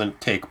story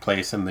doesn't take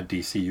place in the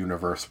DC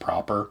universe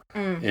proper.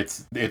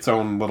 It's its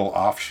own little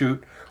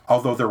offshoot.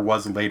 Although there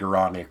was later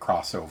on a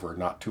crossover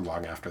not too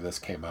long after this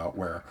came out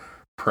where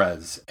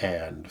Prez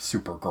and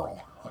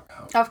Supergirl hung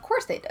out. Of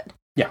course they did.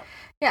 Yeah.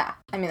 Yeah,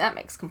 that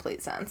makes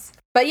complete sense.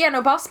 But yeah,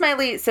 no, Boss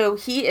Smiley, so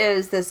he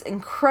is this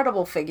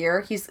incredible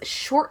figure. He's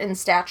short in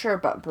stature,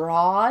 but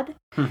broad.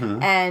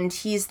 Mm-hmm. And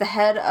he's the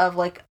head of,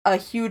 like, a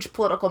huge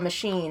political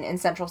machine in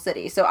Central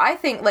City. So I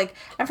think, like,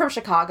 I'm from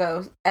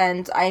Chicago,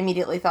 and I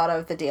immediately thought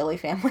of the Daley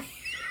family.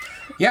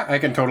 Yeah, I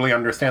can totally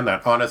understand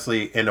that.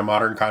 Honestly, in a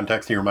modern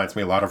context, he reminds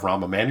me a lot of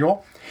Rahm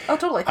Emanuel. Oh,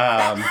 totally.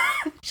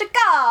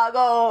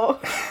 Chicago!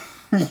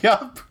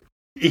 Yup.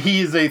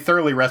 He's a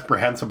thoroughly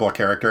reprehensible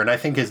character, and I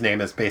think his name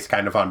is based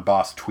kind of on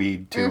Boss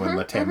Tweed, too, in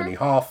the Tammany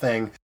Hall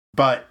thing.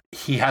 But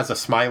he has a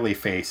smiley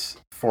face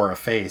for a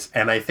face,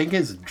 and I think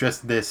is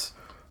just this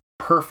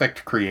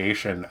perfect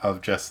creation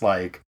of just,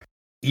 like,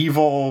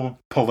 evil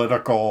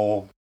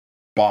political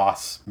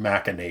boss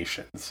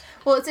machinations.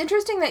 Well, it's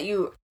interesting that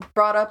you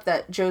brought up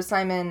that Joe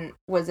Simon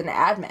was an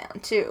ad man,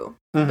 too.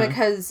 Mm-hmm.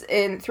 Because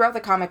throughout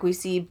the comic, we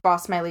see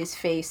Boss Smiley's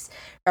face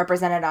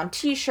represented on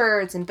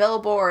T-shirts and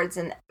billboards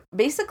and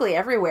basically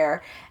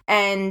everywhere.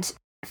 And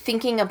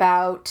thinking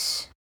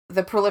about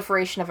the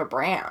proliferation of a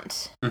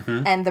brand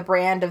and the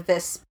brand of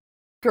this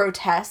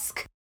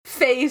grotesque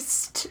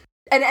faced...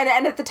 And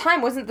at the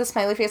time, wasn't the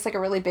smiley face like a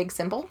really big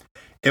symbol?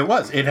 It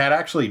was. It had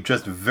actually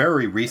just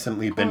very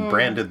recently been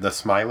branded the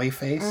smiley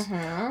face.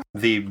 Mm-hmm.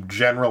 The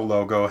general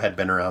logo had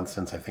been around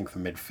since, I think, the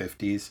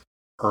mid-50s.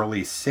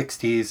 Early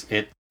 60s,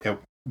 it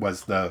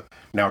was the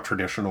now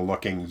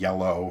traditional-looking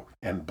yellow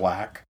and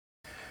black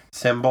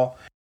symbol.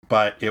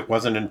 But it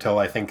wasn't until,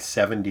 I think,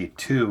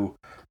 72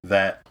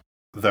 that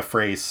the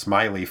phrase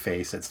smiley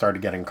face, it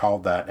started getting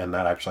called that, and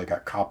that actually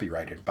got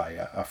copyrighted by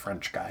a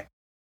French guy.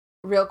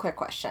 Real quick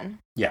question.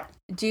 Yeah.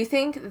 Do you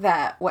think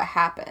that what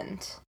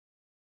happened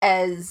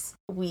as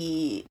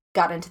we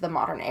got into the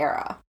modern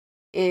era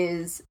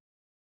is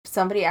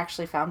somebody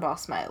actually found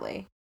Boss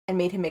Smiley and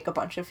made him make a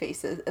bunch of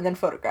faces and then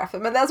photograph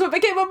them, and that's what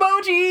became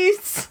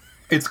emojis?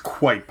 It's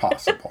quite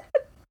possible.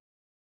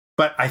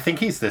 But I think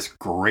he's this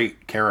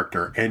great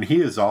character, and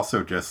he is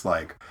also just,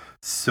 like,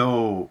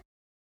 so...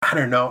 I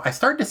don't know. I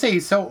started to say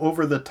he's so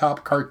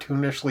over-the-top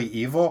cartoonishly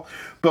evil,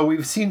 but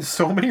we've seen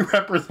so many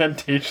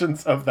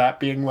representations of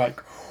that being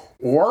like,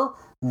 or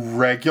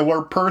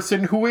regular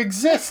person who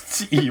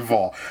exists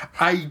evil.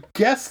 I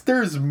guess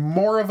there's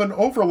more of an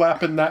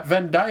overlap in that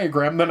Venn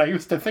diagram than I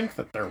used to think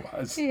that there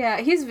was.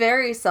 Yeah, he's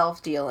very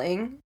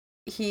self-dealing.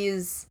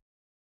 He's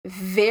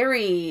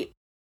very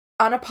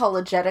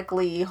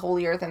unapologetically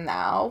holier than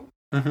thou.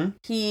 Mm-hmm.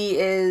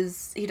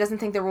 He doesn't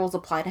think the rules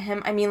apply to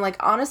him. I mean, like,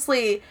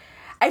 honestly...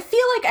 I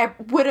feel like I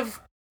would have,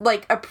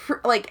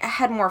 like,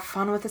 had more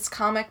fun with this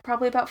comic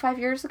probably about 5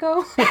 years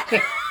ago.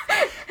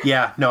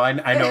 Yeah, no, I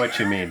know what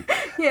you mean.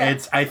 Yeah.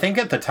 I think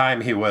at the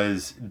time he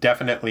was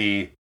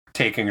definitely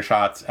taking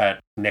shots at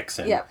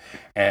Nixon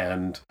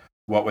and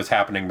what was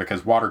happening,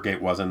 because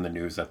Watergate was in the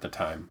news at the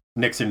time.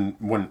 Nixon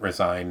wouldn't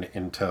resign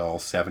until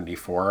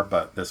 74,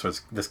 but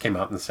this came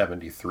out in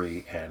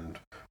 73, and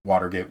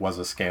Watergate was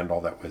a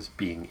scandal that was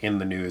being in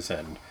the news,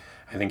 and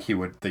I think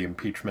the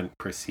impeachment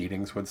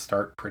proceedings would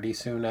start pretty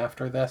soon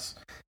after this.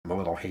 I'm a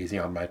little hazy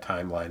on my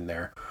timeline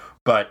there.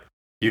 But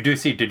you do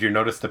see, did you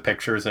notice the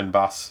pictures in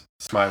Boss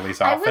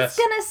Smiley's office? I was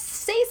going to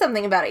say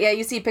something about it. Yeah,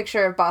 you see a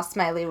picture of Boss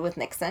Smiley with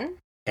Nixon.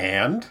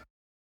 And?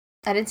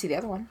 I didn't see the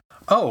other one.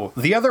 Oh,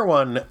 the other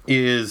one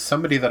is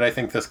somebody that I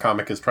think this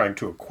comic is trying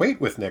to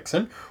equate with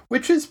Nixon,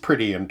 which is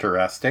pretty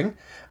interesting.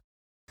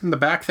 In the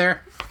back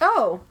there.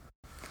 Oh,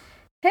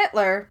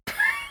 Hitler.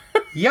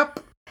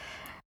 Yep.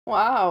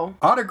 Wow.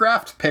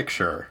 Autographed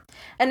picture.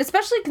 And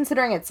especially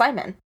considering it's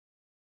Simon.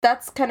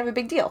 That's kind of a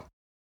big deal.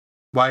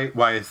 Why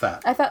is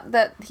that? I thought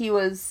that he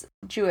was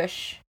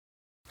Jewish.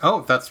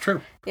 Oh, that's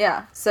true.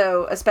 Yeah,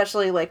 so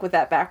especially like with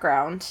that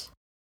background,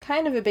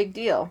 kind of a big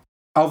deal.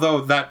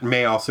 Although that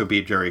may also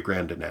be Jerry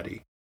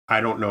Grandinetti. I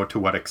don't know to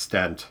what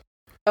extent.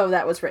 Oh,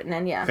 that was written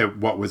in, yeah.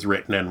 What was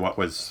written and what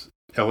was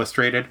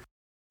illustrated.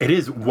 It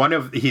is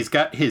he's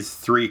got his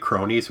three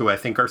cronies who I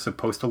think are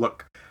supposed to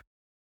look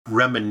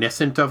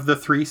reminiscent of the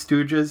Three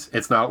Stooges.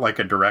 It's not like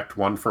a direct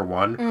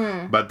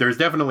one-for-one, but there's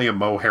definitely a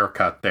Moe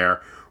haircut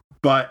there.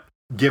 But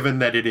given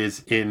that it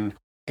is in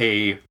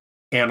a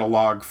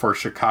analog for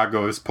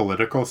Chicago's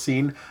political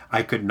scene,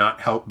 I could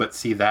not help but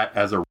see that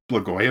as a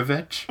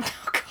Blagojevich.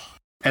 Oh, God.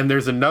 And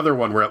there's another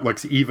one where it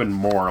looks even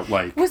more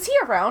like... Was he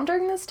around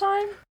during this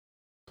time?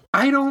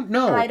 I don't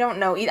know. I don't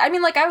know either. I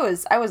mean, like, I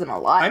wasn't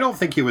alive. I don't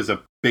think he was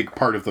a big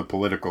part of the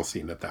political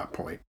scene at that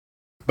point.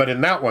 But in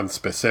that one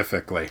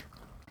specifically,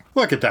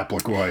 look at that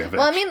Blagojevich.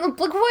 Well, I mean,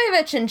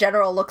 Blagojevich in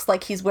general looks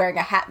like he's wearing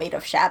a hat made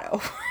of shadow.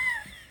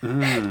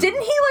 Didn't he,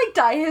 like,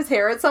 dye his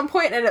hair at some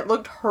point and it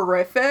looked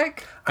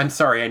horrific? I'm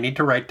sorry, I need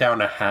to write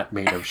down a hat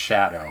made of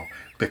shadow,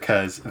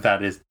 because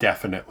that is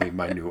definitely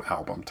my new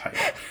album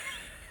title.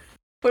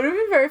 Wouldn't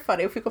it be very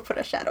funny if we could put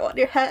a shadow on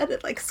your head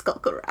and, like,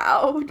 skulk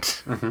around?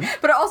 Mm-hmm.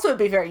 But it also would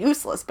be very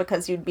useless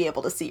because you'd be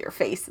able to see your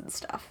face and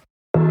stuff.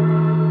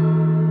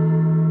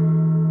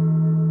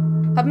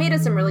 I've made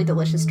us some really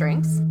delicious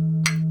drinks.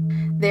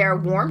 They are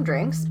warm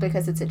drinks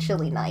because it's a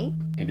chilly night.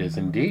 It is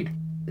indeed.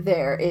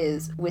 There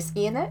is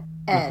whiskey in it,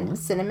 and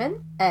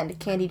cinnamon, and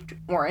candied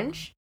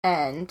orange,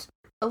 and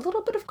a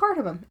little bit of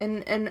cardamom,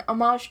 in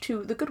homage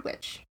to the Good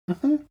Witch.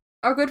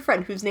 Our good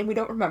friend, whose name we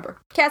don't remember.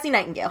 Cassie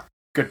Nightingale.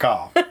 Good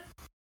call.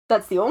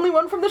 That's the only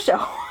one from the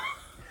show.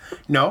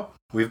 No,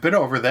 we've been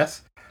over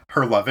this.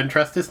 Her love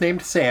interest is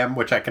named Sam,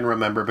 which I can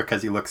remember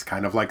because he looks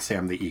kind of like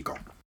Sam the Eagle.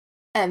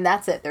 And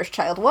that's it. There's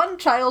child 1,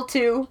 child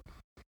 2.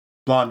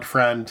 Blonde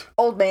friend.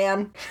 Old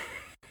man.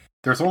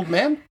 There's old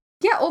man?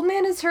 Yeah, old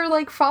man is her,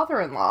 like,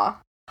 father-in-law.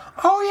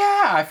 Oh,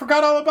 yeah, I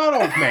forgot all about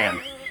old man.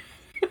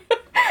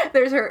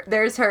 There's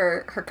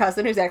her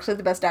cousin, who's actually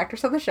the best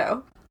actress on the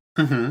show.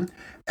 Mm-hmm.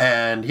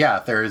 And, yeah,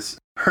 there's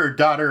her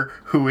daughter,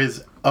 who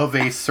is of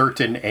a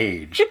certain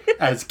age,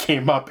 as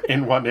came up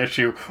in one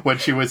issue when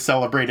she was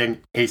celebrating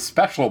a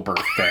special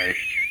birthday.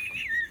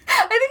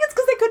 I think it's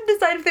because they couldn't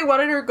decide if they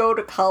wanted her to go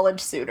to college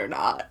soon or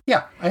not.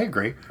 Yeah, I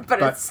agree.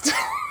 But it's still...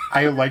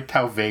 I liked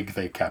how vague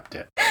they kept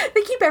it.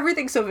 They keep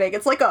everything so vague.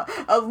 It's like a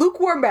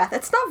lukewarm bath.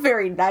 It's not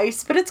very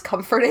nice, but it's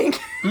comforting.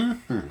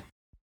 Mm-hmm.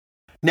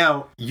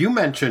 Now, you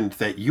mentioned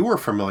that you were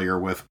familiar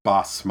with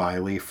Boss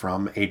Smiley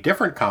from a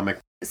different comic.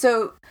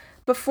 So,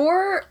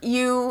 before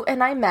you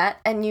and I met,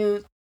 and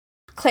you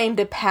claimed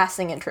a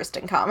passing interest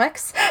in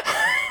comics,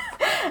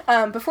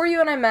 before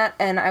you and I met,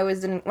 and when I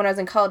was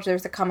in college, there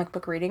was a comic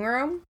book reading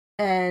room,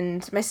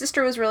 and my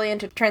sister was really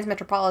into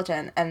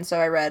Transmetropolitan, and so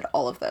I read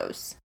all of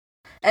those.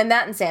 And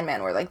that and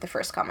Sandman were, like, the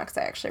first comics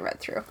I actually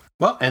read through.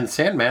 Well, and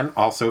Sandman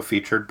also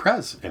featured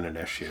Prez in an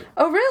issue.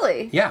 Oh,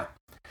 really? Yeah.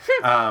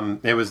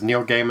 It was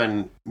Neil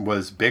Gaiman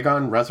was big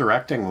on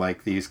resurrecting,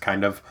 like, these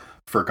kind of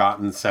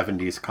forgotten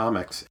 70s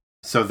comics.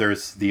 So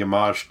there's the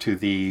homage to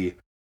the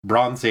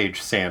Bronze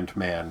Age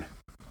Sandman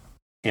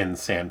in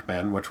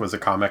Sandman, which was a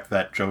comic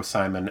that Joe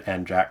Simon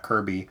and Jack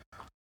Kirby,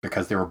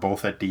 because they were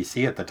both at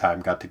DC at the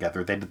time, got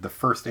together. They did the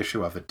first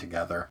issue of it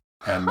together,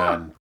 and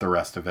then the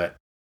rest of it,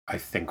 I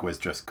think, was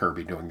just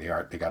Kirby doing the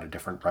art. They got a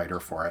different writer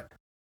for it.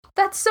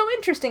 That's so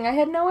interesting. I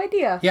had no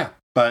idea. Yeah.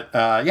 But,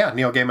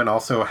 Neil Gaiman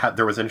also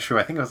there was an issue,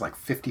 I think it was like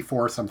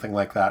 54, something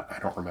like that. I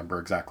don't remember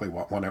exactly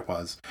what one it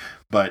was.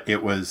 But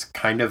it was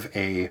kind of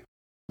a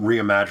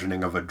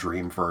reimagining of a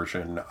dream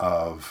version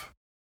of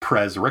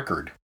Prez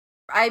Rickard.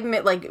 I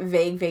admit, like,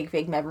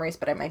 vague memories,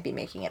 but I might be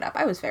making it up.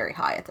 I was very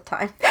high at the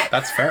time.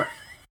 That's fair.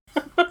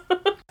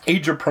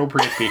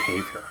 Age-appropriate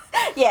behavior.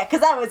 Yeah,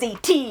 because I was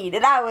 18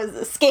 and I was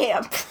a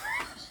scamp.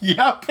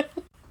 Yep.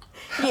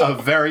 Yeah. A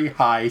very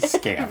high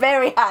scamp.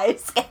 Very high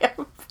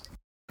scamp.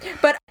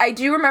 But I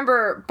do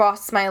remember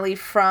Boss Smiley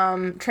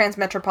from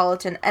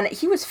Transmetropolitan, and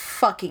he was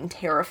fucking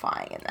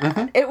terrifying in that.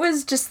 Mm-hmm. It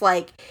was just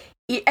like...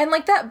 And,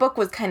 like, that book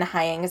was kind of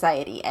high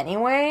anxiety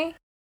anyway.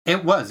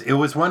 It was. It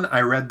was one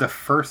I read the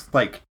first,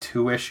 like,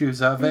 2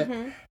 issues of it.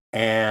 Mm-hmm.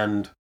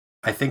 And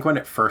I think when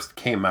it first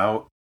came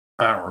out,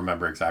 I don't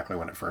remember exactly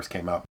when it first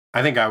came out,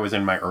 I think I was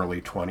in my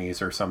early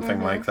 20s or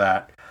something like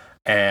that.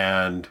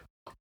 And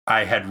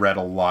I had read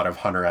a lot of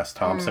Hunter S.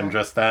 Thompson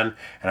just then.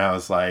 And I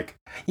was like,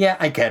 yeah,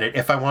 I get it.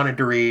 If I wanted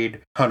to read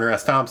Hunter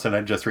S. Thompson,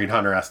 I'd just read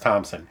Hunter S.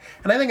 Thompson.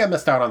 And I think I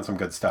missed out on some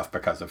good stuff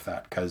because of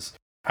that. Because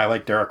I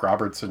like Derek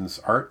Robertson's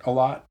art a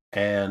lot.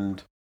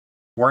 And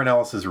Warren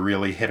Ellis is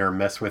really hit or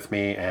miss with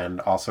me.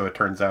 And also it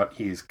turns out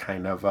he's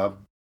kind of a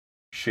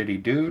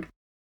shitty dude.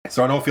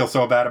 So I don't feel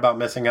so bad about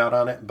missing out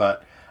on it.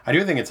 But I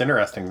do think it's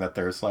interesting that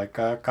there's like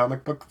a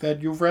comic book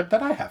that you've read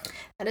that I haven't.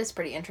 That is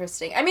pretty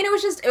interesting. I mean, it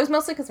was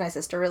mostly because my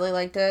sister really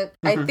liked it.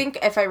 I think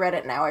if I read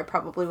it now, I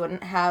probably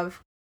wouldn't have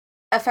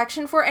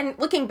affection for it. And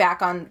looking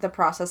back on the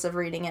process of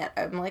reading it,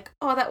 I'm like,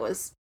 oh, that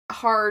was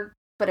hard,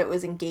 but it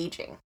was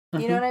engaging.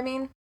 You know what I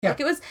mean? Yeah.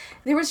 Like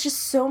there was just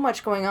so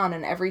much going on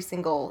in every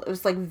single, it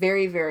was like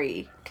very,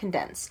 very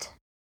condensed.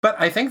 But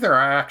I think there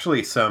are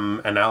actually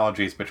some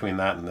analogies between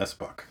that and this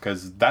book,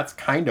 because that's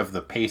kind of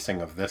the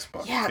pacing of this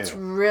book, Yeah, too. It's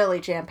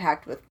really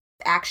jam-packed with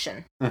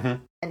action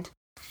and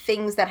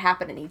things that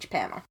happen in each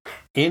panel.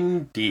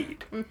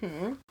 Indeed.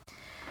 One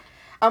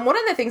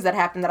of the things that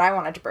happened that I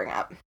wanted to bring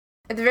up,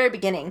 at the very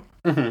beginning,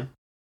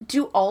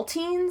 do all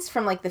teens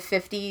from like the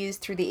 50s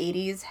through the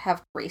 80s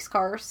have race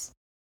cars?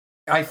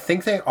 I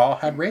think they all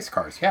had race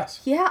cars,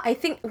 yes. Yeah, I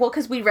think, well,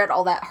 because we read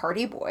all that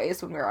Hardy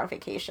Boys when we were on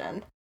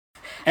vacation.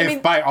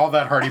 If by all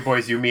that Hardy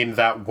Boys you mean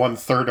that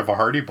 1/3 of a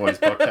Hardy Boys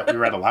book that we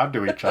read aloud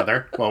to each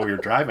other while we were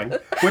driving,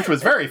 which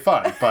was very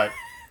fun, but...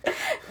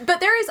 But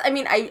there is, I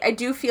mean, I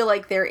do feel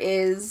like there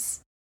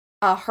is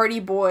Hardy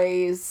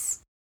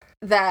Boys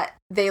that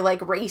they,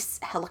 like, race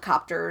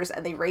helicopters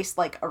and they race,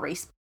 like, a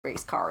race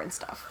car and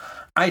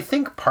stuff. I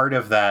think part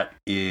of that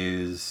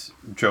is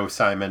Joe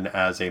Simon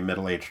as a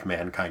middle-aged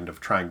man kind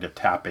of trying to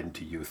tap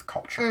into youth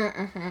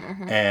culture.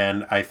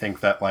 And I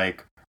think that,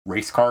 like,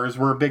 race cars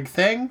were a big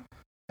thing.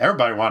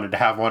 Everybody wanted to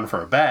have one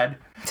for a bed.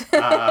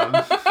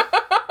 But,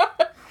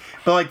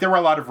 like, there were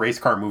a lot of race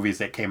car movies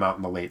that came out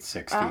in the late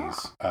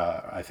 60s.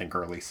 I think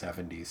early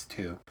 70s,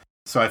 too.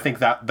 So I think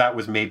that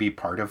was maybe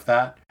part of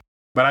that.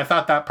 But I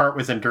thought that part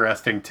was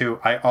interesting, too.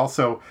 I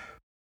also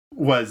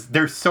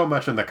there's so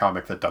much in the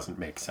comic that doesn't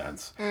make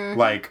sense.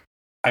 Like,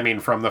 I mean,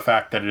 from the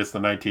fact that it is the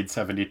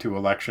 1972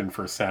 election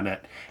for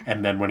Senate,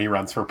 and then when he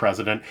runs for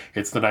president,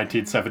 it's the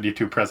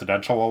 1972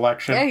 presidential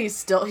election. Yeah, he's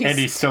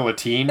still a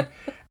teen.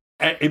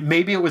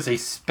 Maybe it was a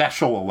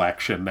special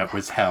election that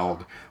was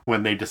held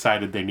when they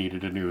decided they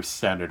needed a new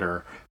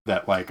senator,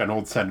 that like an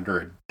old senator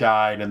had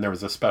died and there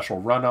was a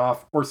special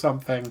runoff or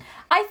something.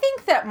 I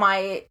think that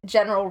my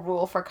general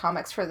rule for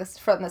comics from the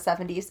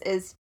 70s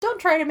is don't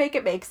try to make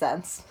it make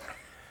sense.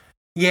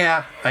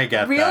 Yeah, I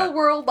get that. Real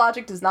world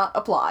logic does not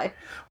apply.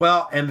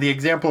 Well, and the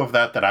example of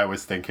that I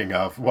was thinking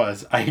of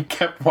was I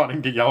kept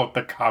wanting to yell at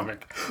the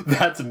comic,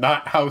 that's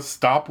not how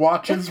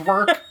stopwatches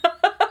work.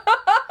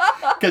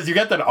 Because you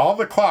get that all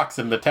the clocks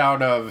in the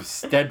town of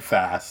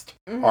Steadfast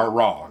are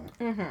wrong.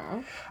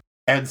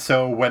 And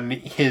so when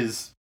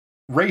his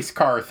race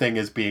car thing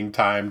is being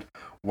timed,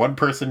 one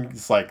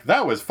person's like,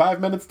 that was 5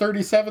 minutes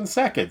 37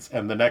 seconds.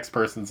 And the next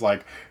person's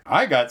like,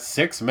 I got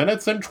 6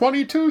 minutes and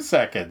 22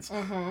 seconds.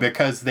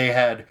 Because they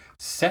had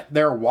set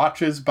their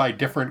watches by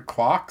different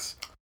clocks.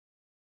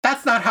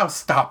 That's not how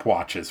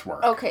stopwatches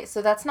work. Okay,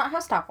 so that's not how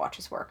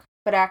stopwatches work.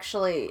 But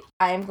actually,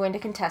 I am going to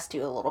contest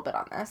you a little bit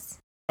on this.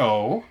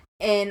 Oh?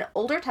 In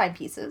older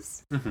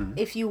timepieces,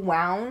 if you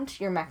wound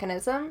your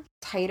mechanism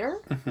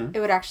tighter, it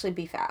would actually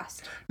be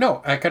fast.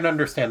 No, I can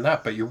understand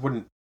that, but you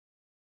wouldn't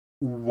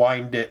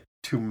wind it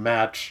to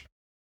match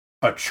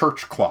a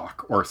church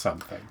clock or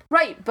something.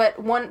 Right, but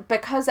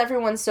because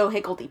everyone's so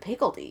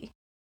higgledy-piggledy,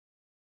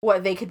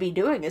 what they could be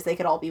doing is they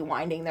could all be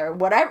winding their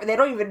whatever. They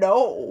don't even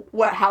know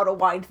how to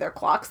wind their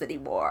clocks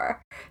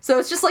anymore. So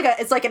it's just like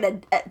it's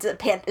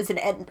an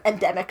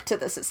endemic to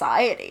the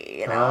society.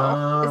 You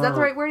know, Is that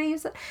the right word to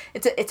use?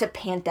 It's a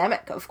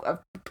pandemic of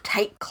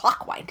tight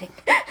clock winding.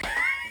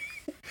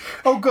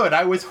 Oh, good.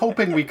 I was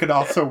hoping we could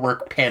also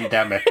work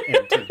pandemic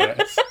into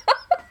this.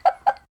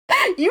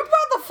 You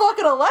brought the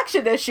fucking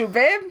election issue,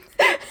 babe.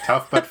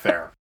 Tough but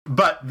fair.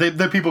 But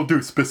the people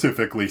do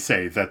specifically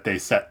say that they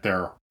set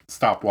their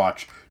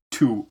stopwatch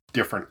to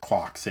different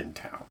clocks in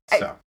town.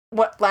 So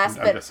last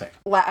bit? I'm just saying.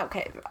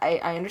 Okay,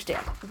 I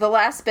understand. The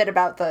last bit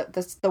about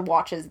the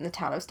watches in the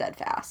town of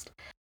Steadfast.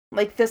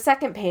 Like the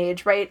second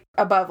page, right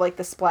above like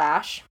the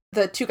splash,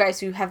 the two guys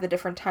who have the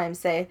different times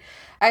say,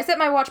 I set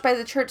my watch by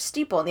the church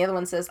steeple, and the other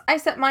one says, I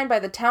set mine by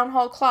the town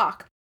hall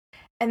clock.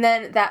 And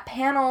then that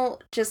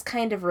panel just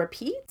kind of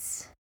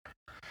repeats.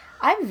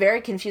 I'm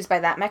very confused by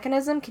that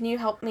mechanism. Can you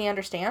help me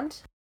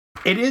understand?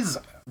 It is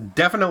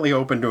definitely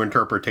open to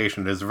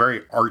interpretation. It is a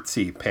very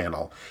artsy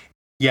panel.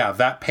 Yeah,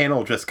 that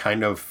panel just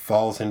kind of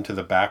falls into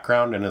the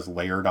background and is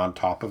layered on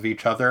top of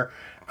each other.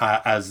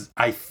 As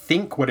I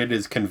think what it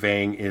is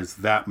conveying is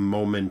that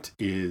moment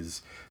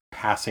is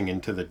passing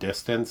into the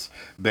distance,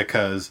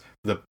 because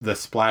the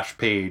splash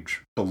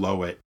page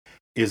below it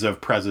is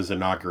of Prez's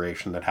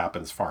inauguration that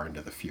happens far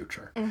into the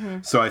future.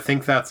 So I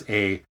think that's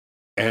a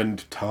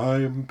And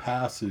time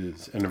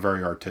passes in a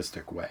very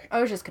artistic way. It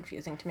was just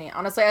confusing to me.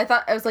 Honestly, I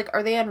was like,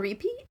 are they on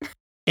repeat?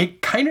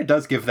 It kind of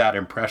does give that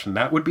impression.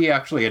 That would be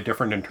actually a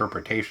different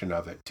interpretation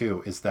of it,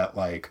 too, is that,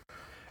 like,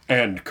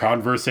 and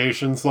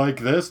conversations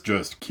like this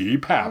just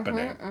keep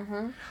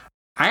happening.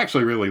 I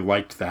actually really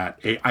liked that.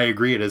 I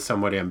agree it is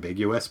somewhat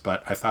ambiguous,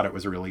 but I thought it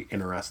was a really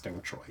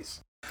interesting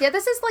choice. Yeah,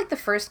 this is like the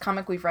first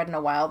comic we've read in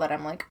a while that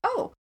I'm like,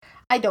 oh,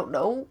 I don't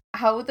know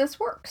how this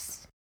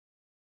works.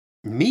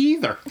 Me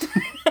either.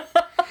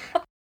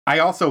 I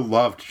also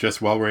loved,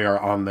 just while we are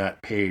on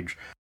that page,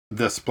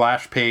 the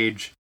splash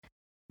page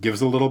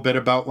gives a little bit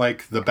about,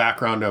 like, the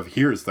background of,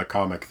 here's the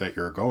comic that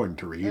you're going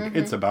to read.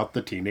 It's about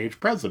the teenage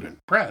president,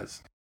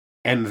 Prez.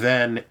 And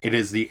then it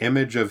is the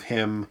image of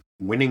him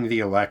winning the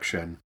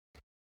election,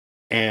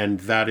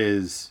 and that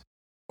is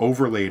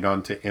overlaid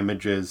onto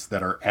images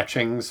that are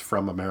etchings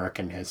from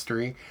American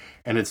history.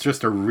 And it's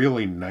just a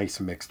really nice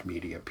mixed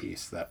media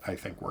piece that I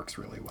think works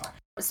really well.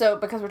 So,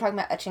 because we're talking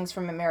about etchings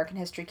from American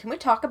history, can we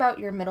talk about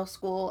your middle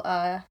school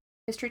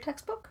history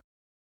textbook?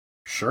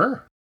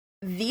 Sure.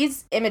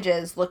 These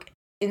images look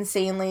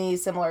insanely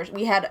similar.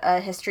 We had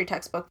a history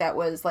textbook that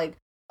was, like,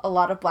 a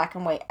lot of black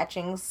and white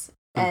etchings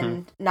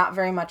and not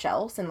very much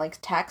else, and, like,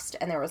 text,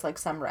 and there was, like,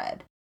 some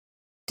red.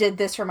 Did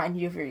this remind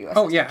you of your U.S.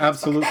 Oh, yeah,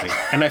 absolutely.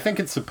 And I think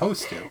it's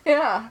supposed to.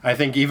 Yeah. I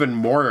think even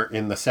more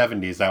in the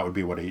 70s, that would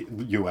be what a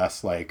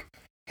U.S., like,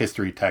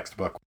 history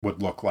textbook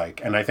would look like.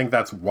 And I think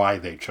that's why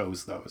they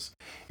chose those.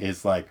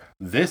 Is like,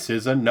 this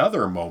is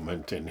another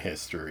moment in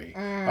history.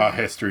 A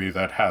history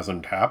that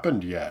hasn't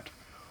happened yet.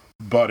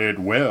 But it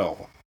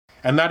will.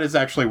 And that is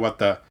actually what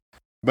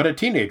but a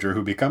teenager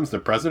who becomes the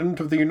president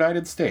of the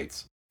United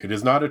States. It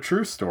is not a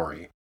true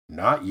story.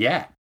 Not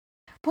yet.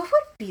 What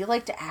would it be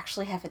like to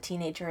actually have a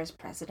teenager as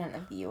president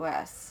of the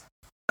U.S.?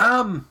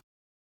 I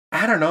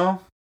don't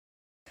know.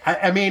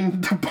 I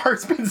mean, the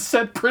bar's been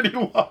set pretty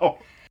low.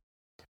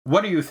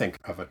 What do you think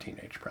of a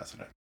teenage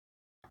president?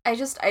 I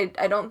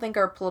don't think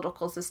our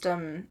political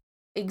system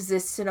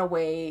exists in a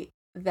way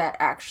that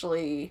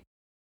actually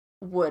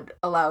would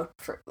allows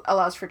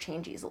for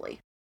change easily.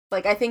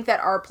 Like, I think that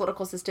our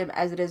political system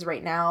as it is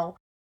right now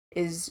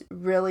is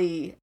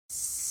really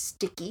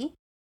sticky.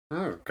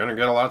 Gonna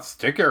get a lot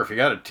stickier if you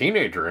got a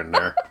teenager in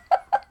there.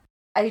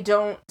 I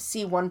don't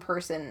see one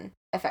person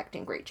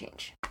affecting great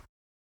change.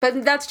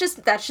 But that's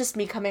just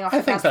me coming off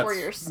the past 4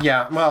 years.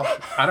 Yeah, well,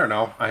 I don't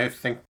know. I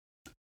think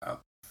a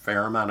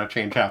fair amount of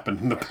change happened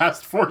in the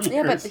past 4 years.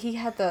 Yeah, but he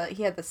had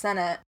the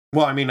Senate.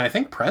 Well, I mean, I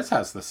think Prez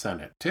has the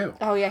Senate, too.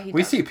 Oh, yeah, he does.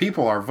 We see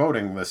people are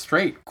voting the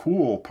straight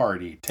cool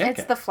party ticket.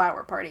 It's the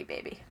flower party,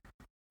 baby.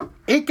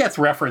 It gets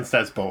referenced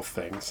as both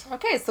things.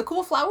 Okay, it's the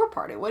cool flower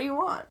party. What do you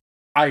want?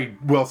 I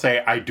will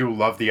say I do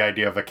love the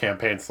idea of a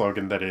campaign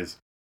slogan that is,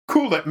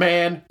 cool it,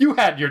 man. You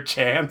had your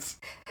chance.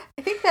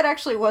 I think that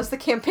actually was the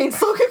campaign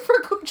slogan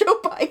for Joe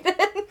Biden.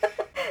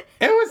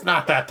 It was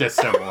not that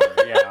dissimilar,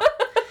 yeah.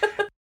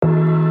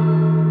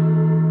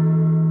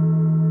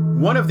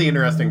 One of the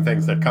interesting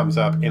things that comes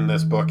up in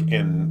this book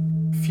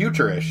in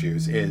future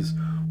issues is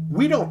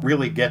we don't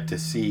really get to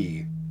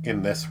see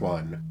in this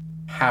one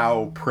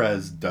how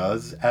Prez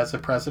does as a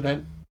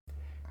president.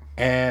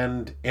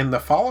 And in the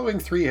following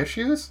 3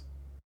 issues,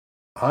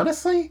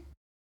 honestly,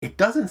 it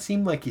doesn't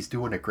seem like he's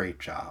doing a great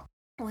job.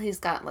 Well, he's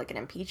got, like, an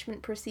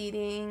impeachment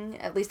proceeding.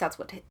 At least that's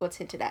what's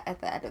hinted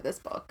at the end of this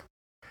book.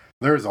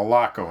 There's a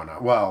lot going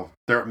on. Well,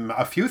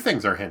 a few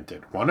things are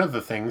hinted. One of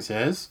the things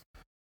is,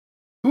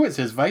 who is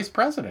his vice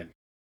president?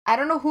 I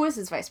don't know who is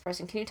his vice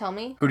president. Can you tell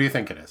me? Who do you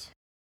think it is?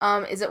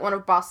 Is it one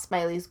of Boss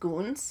Smiley's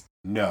goons?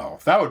 No,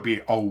 that would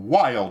be a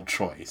wild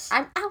choice.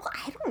 I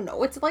don't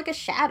know. It's like a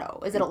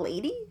shadow. Is it a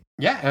lady?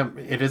 Yeah,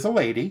 it is a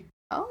lady.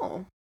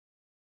 Oh.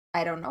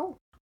 I don't know.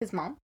 His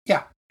mom?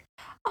 Yeah.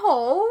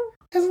 Oh.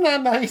 Isn't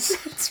that nice?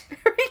 It's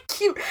very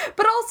cute,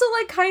 but also,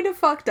 like, kind of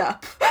fucked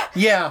up.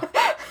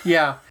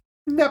 Yeah.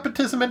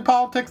 Nepotism in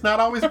politics, not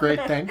always a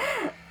great thing.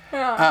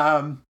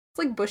 Yeah. It's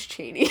like Bush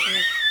Cheney.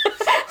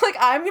 Like,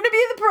 I'm gonna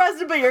be the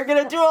president, but you're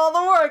gonna do all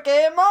the work,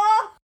 eh,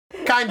 Ma?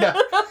 Kinda.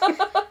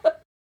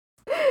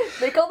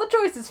 Make all the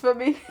choices for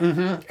me.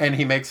 Mm-hmm. And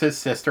he makes his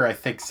sister, I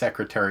think,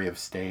 Secretary of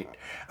State.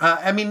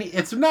 I mean,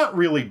 it's not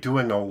really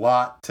doing a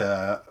lot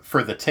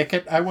for the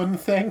ticket, I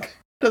wouldn't think.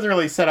 Doesn't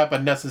really set up a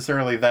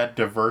necessarily that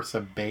diverse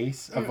a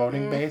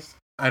voting base.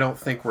 I don't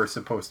think we're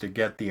supposed to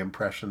get the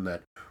impression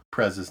that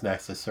Prez is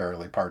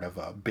necessarily part of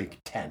a big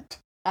tent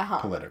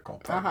political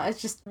party.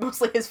 It's just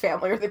mostly his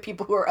family are the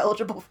people who are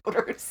eligible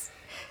voters.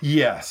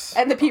 Yes.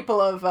 And the people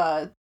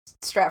of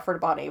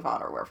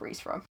Stratford-upon-Avon or wherever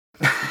he's from.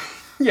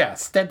 Yeah,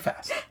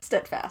 Steadfast.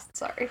 Steadfast,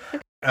 sorry.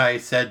 I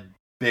said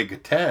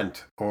big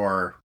tent,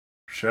 or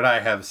should I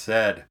have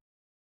said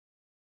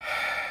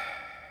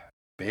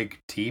big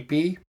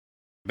teepee?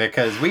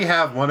 Because we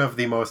have one of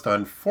the most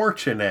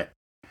unfortunate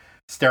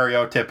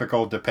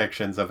stereotypical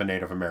depictions of a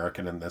Native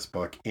American in this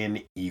book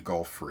in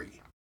Eagle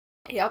Free.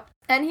 Yep.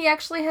 And he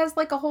actually has,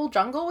 like, a whole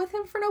jungle with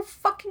him for no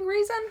fucking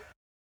reason.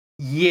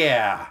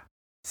 Yeah.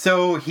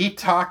 So he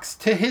talks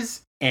to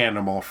his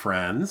animal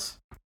friends.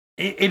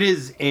 It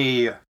is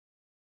a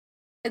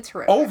It's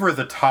horrific. over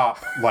the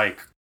top, like,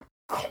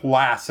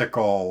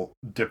 classical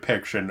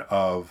depiction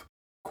of,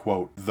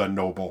 quote, the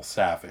noble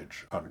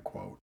savage,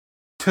 unquote.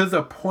 To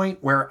the point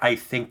where I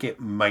think it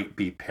might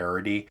be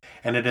parody,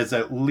 and it is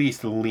at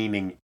least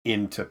leaning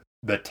into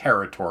the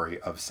territory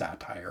of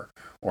satire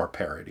or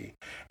parody.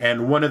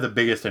 And one of the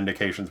biggest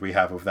indications we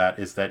have of that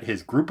is that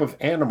his group of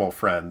animal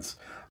friends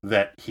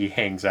that he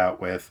hangs out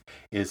with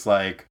is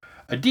like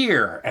a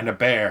deer and a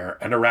bear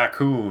and a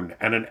raccoon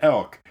and an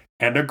elk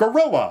and a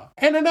gorilla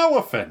and an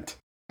elephant.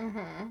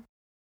 Mm-hmm.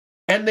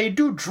 And they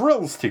do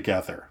drills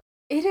together.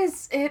 It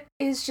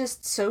is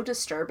just so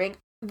disturbing.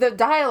 The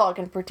dialogue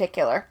in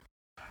particular.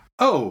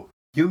 Oh,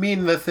 you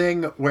mean the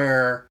thing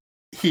where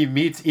he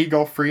meets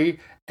Eagle Free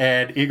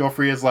and Eagle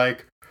Free is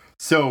like,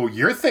 so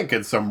you're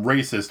thinking some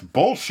racist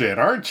bullshit,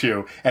 aren't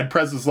you? And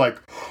Prez is like,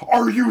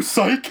 are you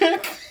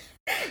psychic?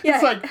 Yeah.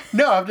 It's like,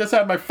 no, I've just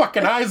had my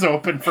fucking eyes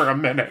open for a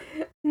minute.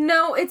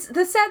 No, it's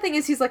the sad thing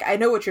is he's like, I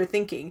know what you're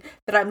thinking,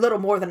 that I'm little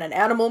more than an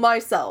animal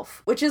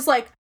myself, which is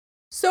like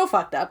so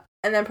fucked up.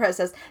 And then Prez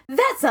says,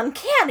 that's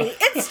uncanny.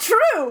 It's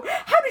true.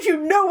 How did you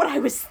know what I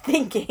was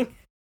thinking?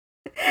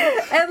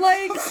 And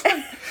like,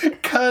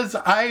 because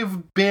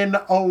I've been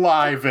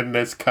alive in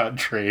this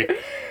country.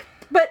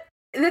 But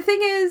the thing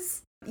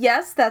is,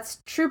 yes,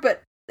 that's true,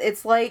 but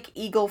it's like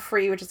Eagle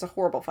Free, which is a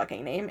horrible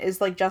fucking name,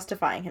 is like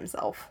justifying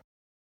himself.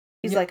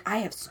 He's like, I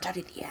have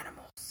studied the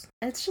animals.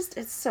 And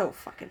it's so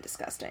fucking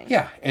disgusting.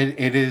 Yeah,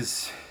 it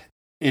is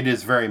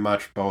very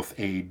much both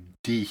a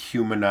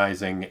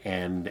dehumanizing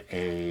and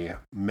a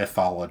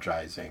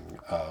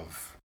mythologizing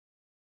of,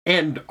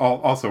 and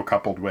also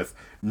coupled with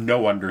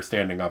no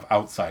understanding of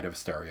outside of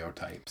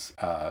stereotypes,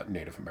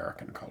 Native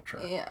American culture.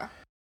 Yeah.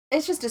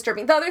 It's just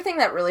disturbing. The other thing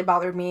that really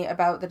bothered me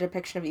about the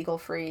depiction of Eagle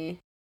Free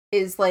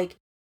is like,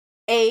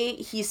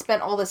 he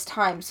spent all this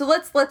time. So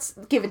let's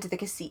give into the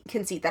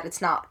conceit that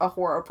it's not a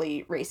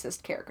horribly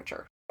racist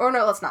caricature. Or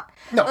no, let's not.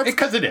 No,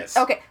 because it is.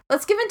 Okay,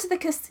 let's give into the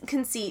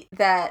conceit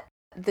that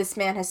this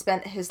man has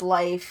spent his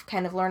life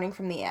kind of learning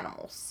from the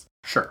animals.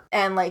 Sure.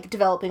 And like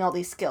developing all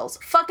these skills.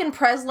 Fucking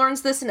Prez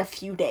learns this in a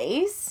few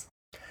days.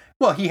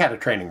 Well, he had a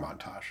training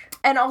montage.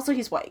 And also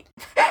he's white.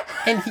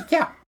 And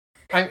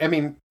I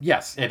mean,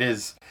 yes, it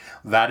is.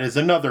 That is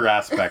another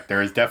aspect.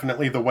 There is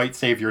definitely the white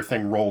savior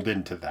thing rolled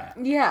into that.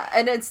 Yeah,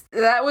 and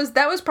that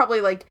was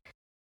probably like,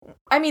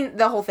 I mean,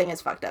 the whole thing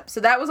is fucked up. So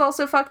that was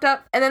also fucked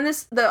up. And then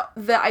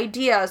the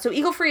idea, so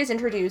Eagle Free is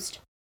introduced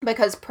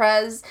because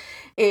Prez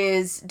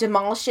is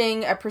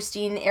demolishing a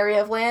pristine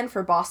area of land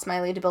for Boss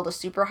Smiley to build a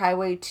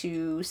superhighway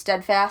to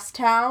Steadfast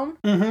Town.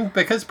 Mm-hmm,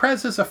 because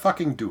Prez is a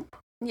fucking dupe.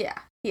 Yeah,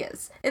 he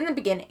is. In the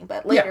beginning,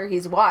 but later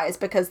he's wise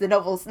because the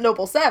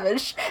noble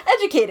savage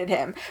educated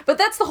him. But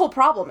that's the whole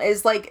problem,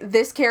 is like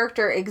this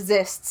character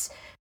exists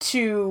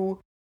to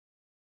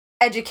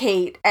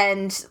educate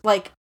and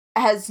like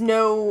has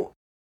no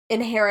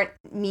inherent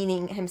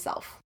meaning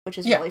himself, which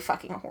is really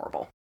fucking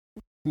horrible.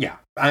 Yeah,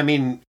 I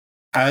mean,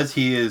 as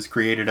he is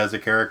created as a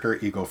character,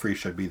 Eagle Free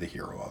should be the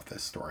hero of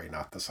this story,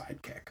 not the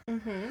sidekick.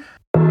 Mm-hmm.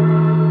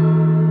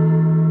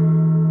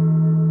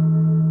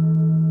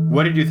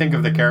 What did you think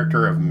of the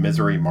character of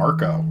Misery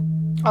Marco?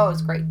 Oh, it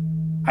was great.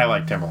 I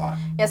liked him a lot.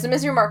 Yeah, so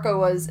Misery Marco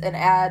was an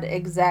ad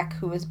exec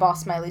who was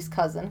Boss Smiley's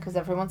cousin, because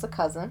everyone's a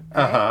cousin.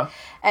 Right? Uh-huh.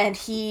 And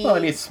he... Well,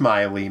 and he's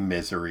Smiley,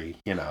 Misery,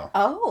 you know.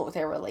 Oh,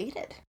 they're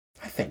related.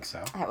 I think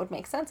so. That would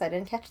make sense. I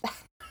didn't catch that.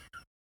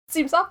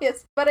 Seems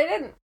obvious, but I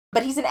didn't.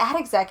 But he's an ad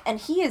exec, and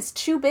he is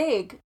too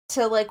big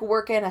to, like,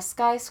 work in a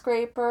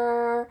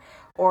skyscraper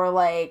or,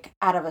 like,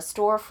 out of a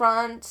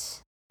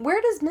storefront.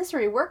 Where does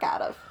Misery work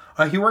out of?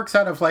 He works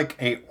out of, like,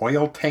 a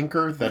oil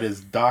tanker that is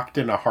docked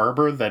in a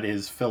harbor that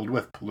is filled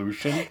with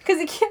pollution. Because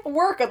he can't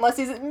work unless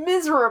he's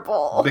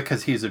miserable.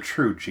 Because he's a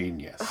true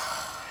genius.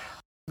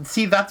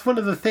 See, that's one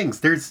of the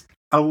things. There's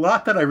a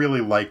lot that I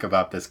really like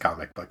about this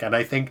comic book, and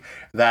I think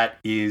that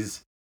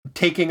is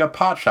taking a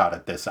potshot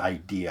at this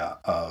idea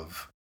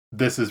of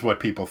this is what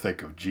people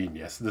think of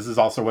genius. This is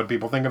also what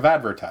people think of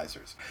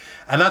advertisers.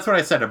 And that's what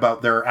I said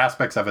about there are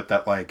aspects of it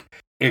that, like,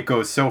 it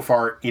goes so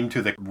far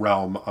into the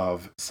realm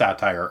of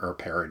satire or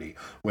parody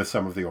with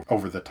some of the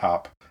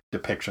over-the-top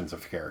depictions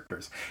of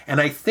characters. And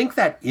I think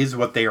that is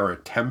what they are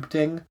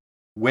attempting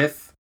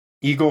with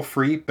Eagle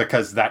Free,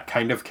 because that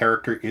kind of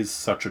character is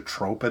such a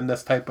trope in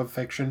this type of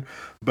fiction,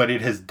 but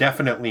it has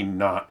definitely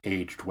not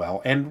aged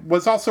well and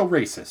was also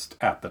racist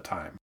at the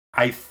time.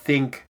 I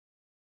think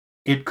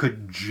it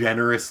could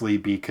generously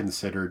be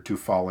considered to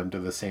fall into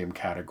the same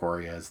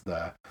category as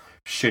the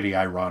shitty,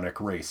 ironic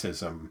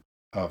racism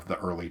of the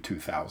early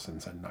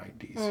 2000s and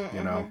 90s, Mm-hmm.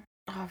 you know?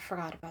 Oh, I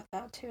forgot about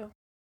that, too.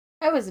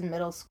 I was in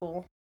middle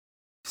school.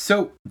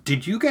 So,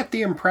 did you get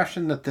the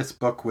impression that this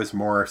book was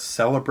more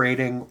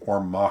celebrating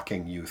or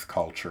mocking youth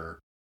culture,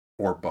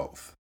 or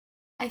both?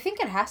 I think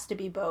it has to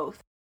be both.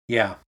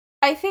 Yeah.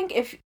 I think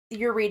if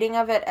you're reading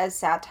of it as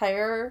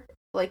satire,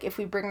 like if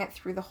we bring it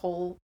through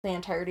the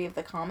entirety of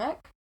the comic,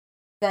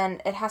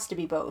 then it has to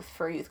be both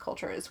for youth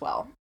culture as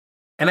well.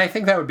 And I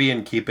think that would be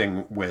in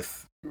keeping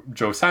with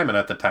Joe Simon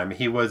at the time.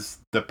 He was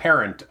the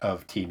parent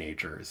of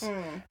teenagers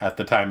at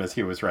the time as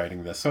he was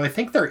writing this. So I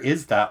think there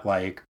is that,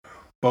 like,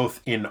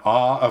 both in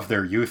awe of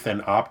their youth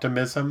and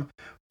optimism,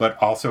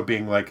 but also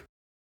being like,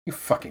 you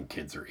fucking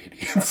kids are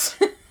idiots.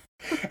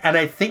 And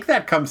I think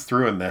that comes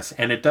through in this.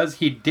 And it does.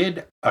 He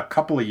did a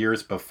couple of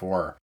years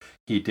before,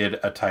 he did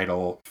a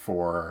title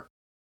for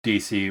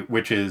DC,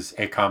 which is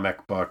a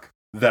comic book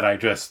that I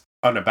just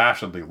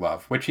unabashedly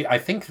love, which I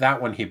think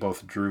that one he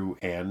both drew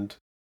and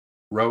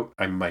wrote.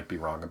 I might be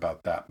wrong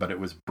about that, but it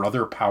was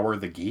Brother Power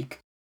the Geek.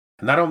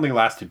 And that only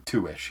lasted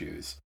 2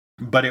 issues.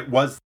 But it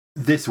was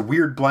this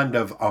weird blend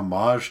of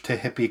homage to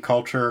hippie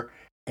culture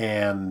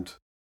and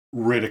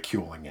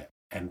ridiculing it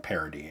and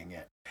parodying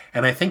it.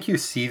 And I think you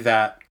see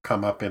that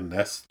come up in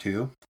this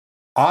too.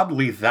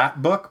 Oddly,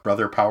 that book,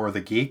 Brother Power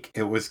the Geek,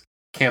 it was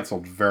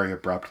canceled very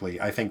abruptly.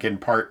 I think in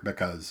part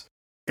because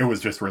it was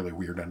just really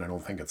weird and I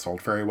don't think it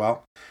sold very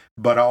well.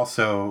 But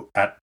also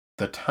at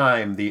the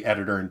time, the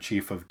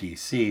editor-in-chief of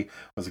DC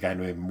was a guy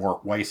named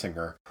Mort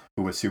Weisinger,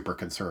 who was super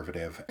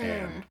conservative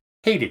and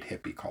hated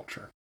hippie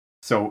culture.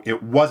 So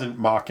it wasn't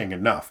mocking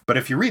enough. But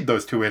if you read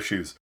those 2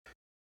 issues,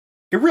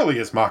 it really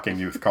is mocking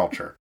youth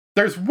culture.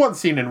 There's one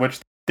scene in which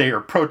they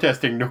are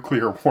protesting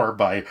nuclear war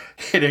by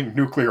hitting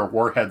nuclear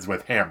warheads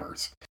with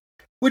hammers,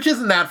 which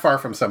isn't that far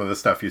from some of the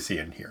stuff you see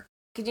in here.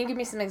 Could you give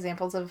me some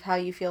examples of how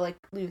you feel like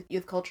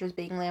youth culture is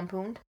being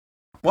lampooned?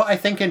 Well, I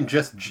think in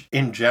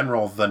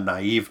general, the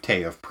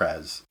naivete of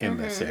Prez in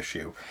this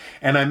issue.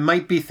 And I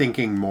might be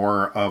thinking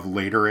more of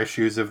later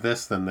issues of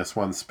this than this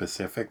one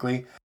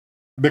specifically,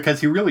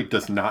 because he really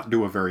does not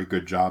do a very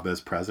good job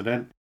as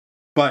president.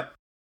 But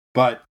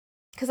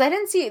because I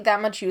didn't see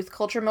that much youth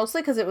culture,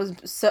 mostly because it was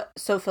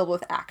so filled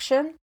with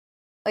action.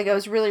 Like, it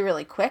was really,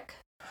 really quick.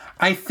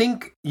 I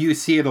think you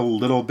see it a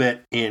little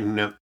bit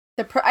in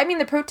the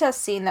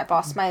protest scene that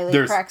Boss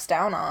Smiley cracks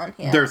down on.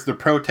 Yeah. There's the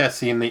protest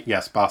scene that,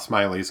 yes, Boss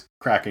Smiley's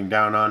cracking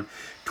down on.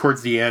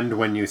 Towards the end,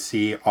 when you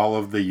see all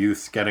of the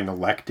youths getting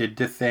elected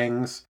to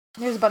things.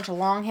 There's a bunch of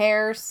long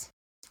hairs.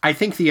 I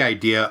think the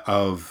idea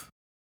of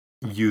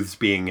youths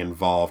being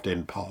involved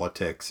in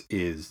politics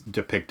is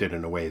depicted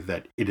in a way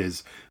that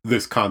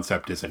this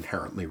concept is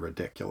inherently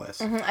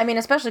ridiculous. I mean,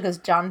 especially because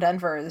John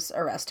Denver is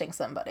arresting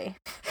somebody.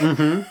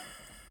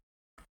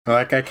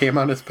 That guy came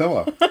on his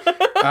pillow.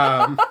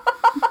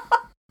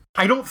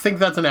 I don't think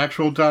that's an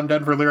actual John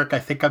Denver lyric. I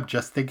think I'm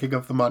just thinking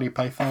of the Monty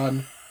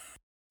Python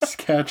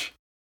sketch.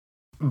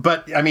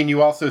 But, I mean,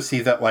 you also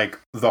see that, like,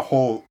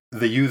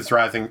 the youths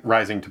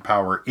rising to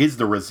power is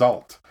the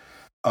result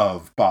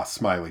of Boss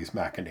Smiley's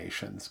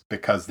machinations,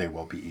 because they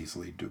will be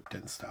easily duped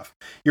and stuff.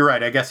 You're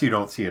right, I guess you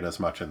don't see it as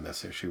much in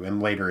this issue. In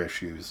later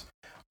issues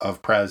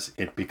of Prez,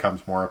 it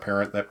becomes more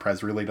apparent that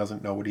Prez really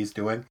doesn't know what he's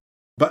doing.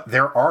 But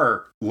there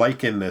are,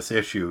 like in this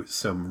issue,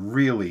 some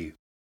really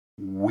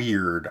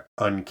weird,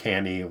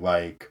 uncanny,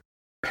 like,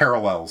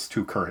 parallels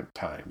to current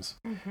times.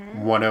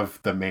 One of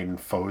the main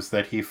foes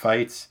that he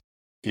fights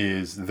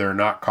they're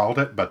not called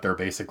it, but they're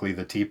basically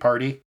the Tea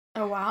Party.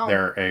 Oh, wow.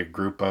 They're a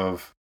group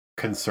of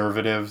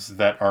conservatives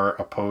that are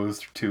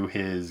opposed to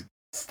his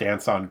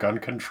stance on gun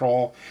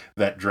control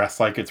that dress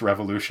like it's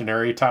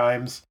revolutionary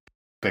times,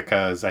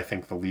 because I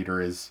think the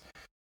leader is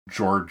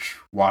George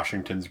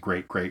Washington's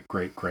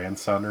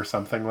great-great-great-grandson or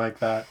something like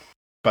that.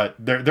 But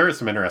there is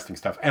some interesting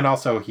stuff. And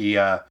also he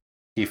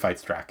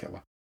fights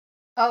Dracula.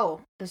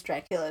 Oh, does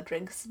Dracula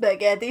drink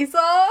spaghetti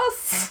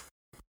sauce?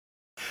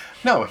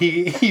 No,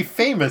 he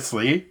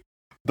famously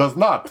does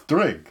not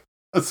drink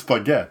a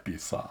spaghetti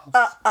sauce.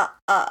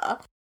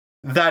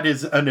 That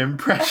is an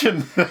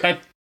impression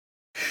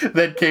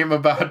that came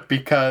about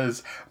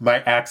because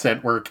my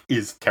accent work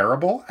is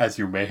terrible, as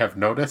you may have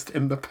noticed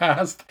in the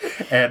past.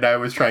 And I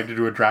was trying to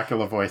do a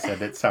Dracula voice,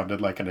 and it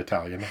sounded like an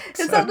Italian accent.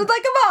 It sounded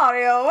like a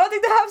Mario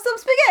wanting to have some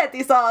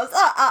spaghetti sauce.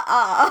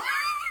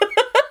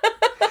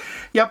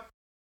 Yep.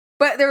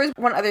 But there was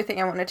one other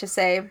thing I wanted to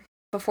say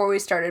before we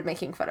started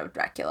making fun of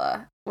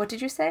Dracula. What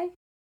did you say?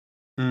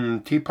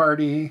 Tea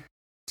Party.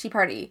 Tea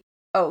Party.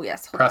 Oh,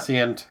 yes.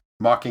 Prescient,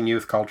 mocking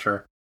youth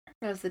culture.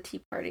 It was the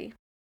Tea Party.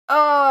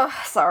 Oh,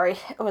 sorry.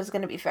 It was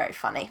going to be very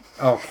funny.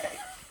 Okay.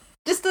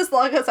 Just as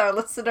long as our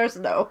listeners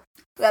know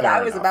that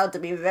I was about to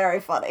be very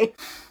funny.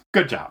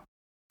 Good job.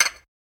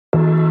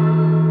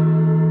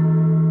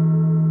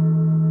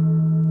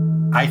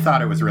 I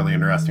thought it was really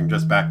interesting,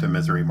 just back to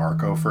Misery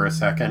Marco for a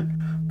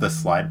second, the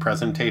slide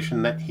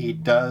presentation that he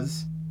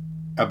does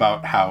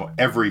about how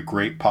every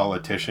great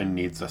politician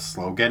needs a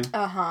slogan.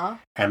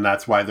 And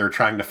that's why they're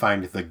trying to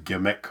find the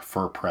gimmick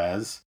for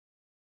Prez.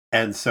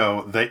 And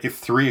so the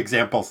 3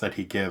 examples that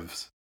he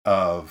gives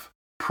of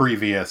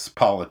previous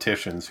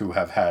politicians who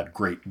have had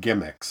great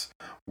gimmicks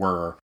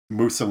were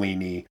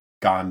Mussolini,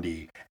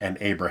 Gandhi, and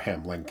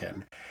Abraham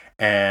Lincoln.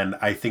 And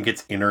I think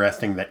it's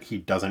interesting that he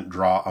doesn't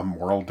draw a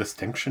moral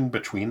distinction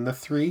between the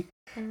 3.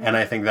 And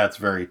I think that's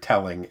very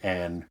telling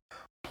and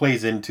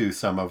plays into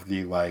some of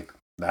the, like,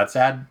 that's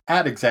ad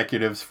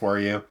executives for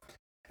you.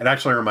 It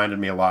actually reminded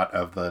me a lot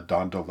of the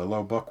Don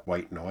DeLillo book,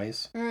 White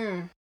Noise,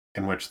 in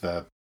which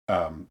the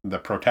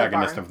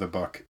protagonist of the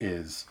book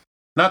is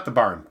Not the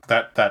barn.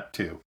 That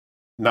too.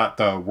 Not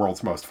the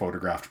world's most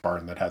photographed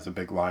barn that has a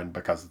big line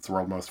because it's the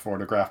world's most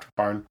photographed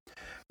barn.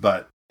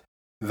 But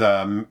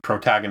the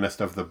protagonist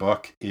of the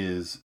book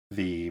is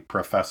the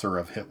professor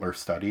of Hitler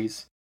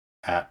studies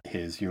at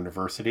his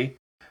university,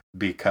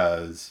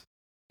 because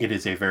it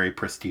is a very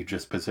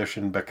prestigious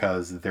position,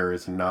 because there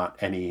is not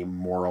any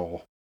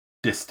moral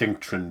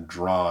distinction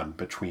drawn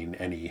between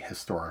any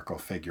historical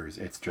figures.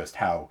 It's just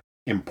how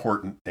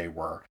important they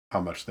were,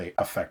 how much they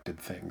affected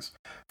things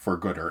for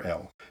good or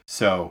ill.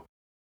 So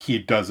he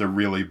does a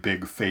really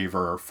big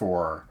favor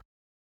for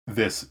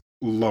this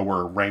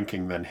lower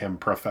ranking than him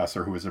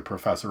professor, who is a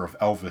professor of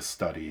Elvis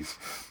studies,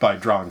 by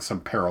drawing some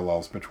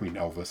parallels between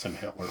Elvis and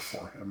Hitler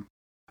for him.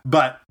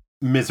 But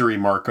Misery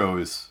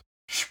Marco's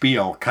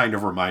spiel kind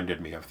of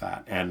reminded me of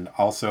that. And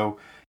also,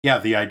 yeah,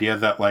 the idea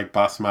that like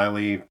Boss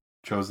Smiley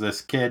chose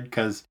this kid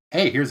because,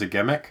 hey, here's a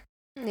gimmick.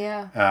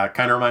 Yeah.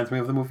 Kind of reminds me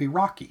of the movie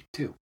Rocky,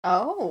 too.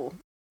 Oh,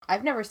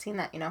 I've never seen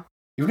that,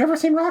 You've never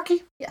seen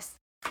Rocky? Yes.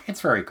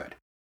 It's very good.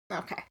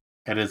 Okay.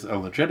 It is a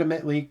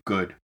legitimately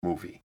good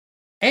movie.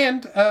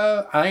 And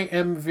I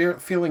am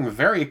feeling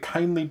very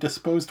kindly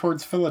disposed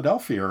towards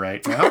Philadelphia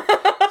right now.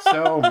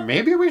 So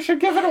maybe we should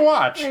give it a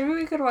watch. Maybe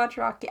we could watch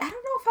Rocky. I don't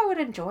know if I would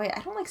enjoy it.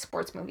 I don't like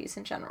sports movies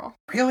in general.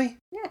 Really?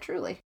 Yeah,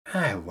 truly.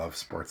 I love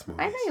sports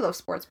movies. I know you love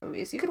sports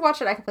movies. You could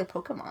watch it. I could play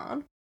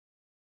Pokemon.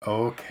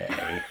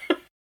 Okay.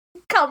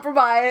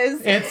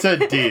 Compromise. It's a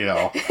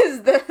deal.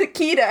 Is the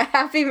key to a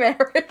happy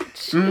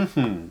marriage.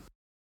 Mm-hmm.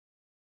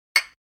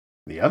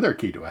 The other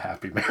key to a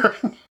happy marriage.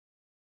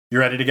 You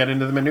ready to get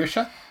into the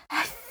minutia?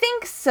 I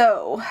think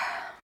so.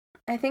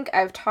 I think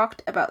I've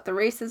talked about the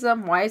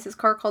racism. Why is his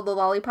car called the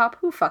Lollipop?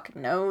 Who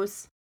fucking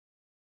knows?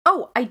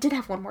 Oh, I did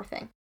have one more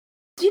thing.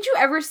 Did you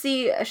ever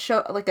see a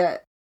show, like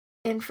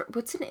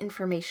what's an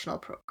informational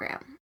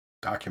program?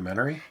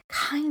 Documentary?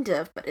 Kind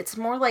of, but it's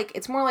more like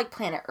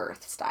Planet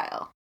Earth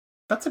style.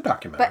 That's a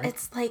documentary. But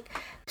it's like,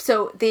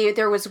 so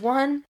there was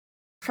one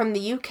from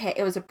the UK.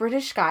 It was a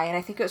British guy, and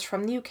I think it was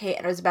from the UK,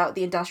 and it was about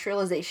the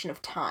industrialization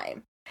of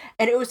time.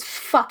 And it was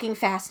fucking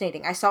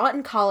fascinating. I saw it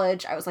in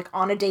college. I was like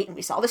on a date, and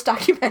we saw this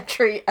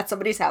documentary at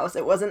somebody's house.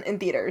 It wasn't in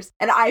theaters.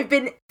 And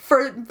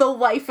for the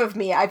life of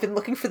me, I've been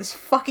looking for this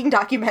fucking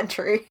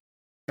documentary.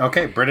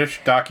 Okay,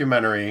 British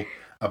documentary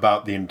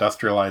about the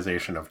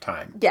industrialization of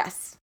time.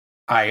 Yes.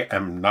 I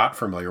am not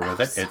familiar with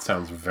it. It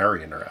sounds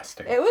very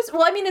interesting. It was,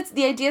 well, I mean, it's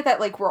the idea that,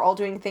 like, we're all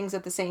doing things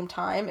at the same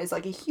time is,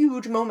 like, a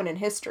huge moment in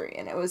history,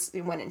 and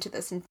it went into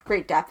this in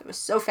great depth. It was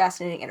so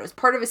fascinating, and it was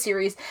part of a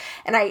series,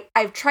 and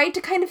I've tried to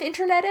kind of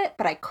internet it,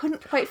 but I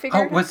couldn't quite figure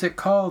it out. Oh, was it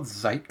called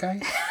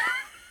Zeitgeist?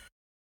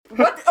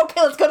 What?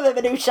 Okay, let's go to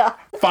the minutia.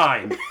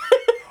 Fine.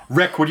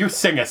 Rick, would you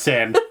sing us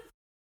in?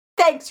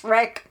 Thanks,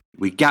 Rick.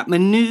 We got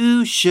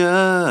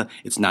minutia.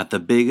 It's not the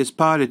biggest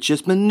part, it's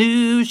just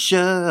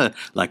minutia.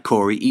 Like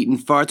Corey eating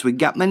farts, we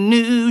got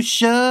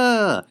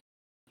minutia.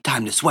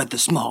 Time to sweat the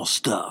small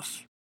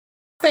stuff.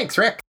 Thanks,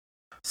 Rick.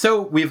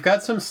 So we've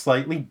got some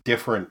slightly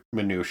different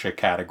minutia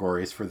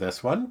categories for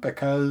this one,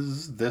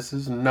 because this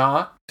is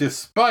not,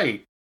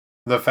 despite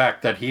the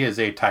fact that he is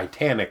a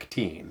Titanic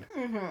teen,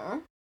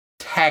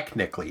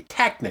 technically,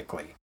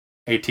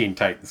 a Teen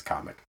Titans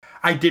comic.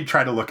 I did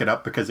try to look it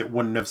up because it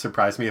wouldn't have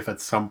surprised me if at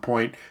some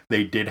point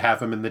they did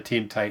have him in the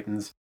Teen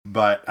Titans,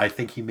 but I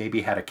think he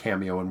maybe had a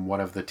cameo in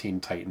one of the Teen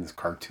Titans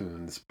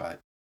cartoons, but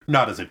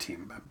not as a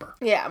team member.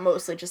 Yeah,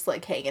 mostly just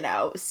like hanging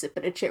out,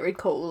 sipping a cherry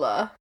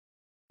cola.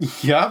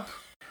 Yep.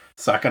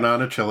 Sucking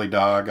on a chili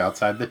dog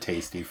outside the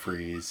Tasty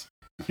Freeze.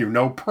 You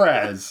know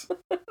Prez.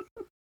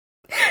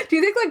 Do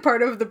you think like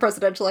part of the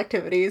presidential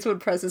activities when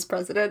Prez is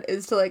president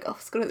is to like, oh,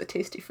 let's go to the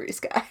Tasty Freeze,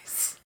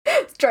 guys.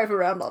 Let's drive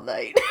around all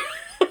night.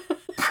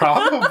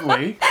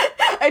 Probably.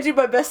 I do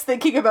my best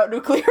thinking about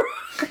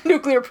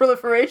nuclear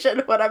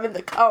proliferation when I'm in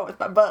the car with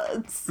my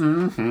buds.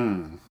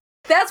 Mm-hmm.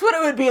 That's what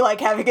it would be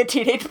like having a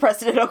teenage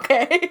president,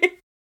 okay?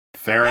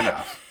 Fair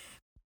enough.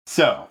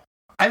 So,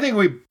 I think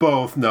we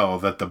both know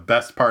that the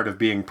best part of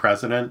being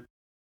president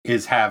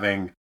is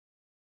having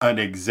an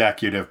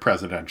executive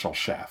presidential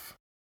chef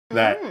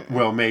that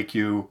will make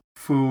you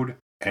food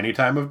any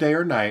time of day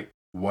or night,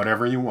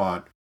 whatever you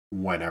want,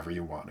 whenever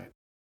you want it.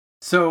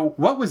 So,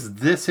 what was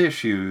this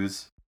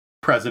issue's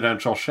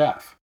presidential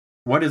chef?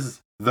 What is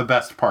the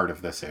best part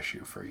of this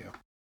issue for you?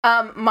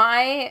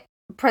 My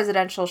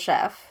presidential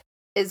chef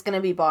is going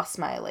to be Boss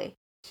Smiley.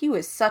 He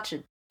was such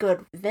a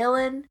good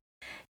villain.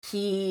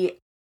 He,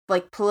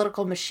 like,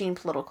 political machine,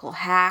 political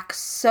hack,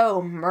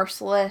 so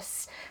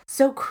merciless,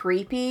 so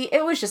creepy.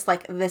 It was just,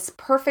 like, this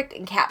perfect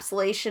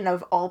encapsulation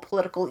of all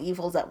political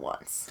evils at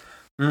once.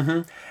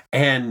 Mm-hmm.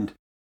 And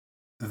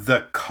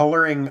the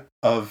coloring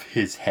of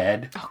his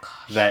head,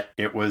 that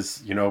it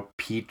was,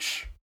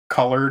 peach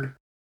colored,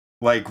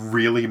 like,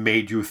 really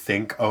made you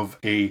think of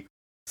a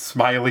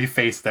smiley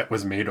face that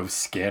was made of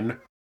skin,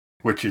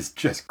 which is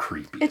just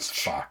creepy as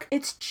fuck.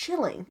 It's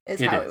chilling,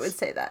 is how I would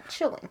say that.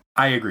 Chilling.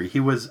 I agree. He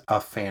was a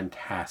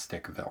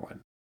fantastic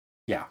villain.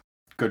 Yeah,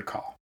 good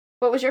call.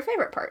 What was your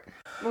favorite part?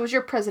 What was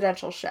your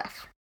presidential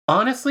chef?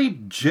 Honestly,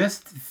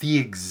 just the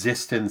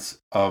existence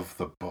of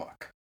the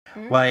book.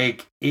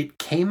 Like, it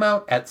came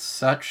out at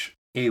such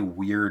a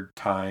weird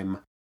time,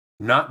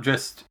 not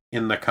just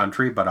in the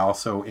country, but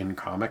also in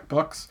comic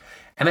books.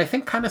 And I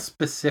think kind of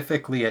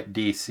specifically at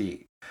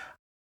DC.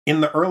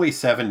 In the early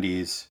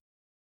 70s,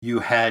 you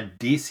had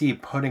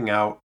DC putting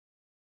out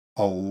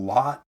a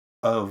lot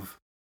of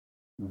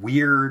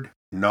weird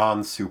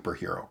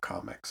non-superhero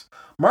comics.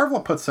 Marvel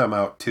puts them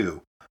out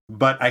too,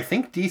 but I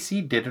think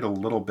DC did it a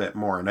little bit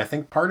more. And I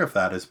think part of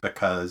that is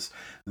because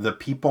the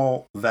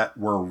people that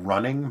were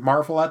running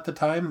Marvel at the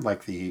time,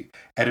 like the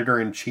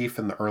editor-in-chief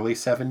in the early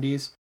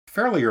 70s,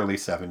 fairly early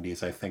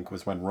 70s, I think,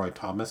 was when Roy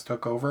Thomas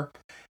took over.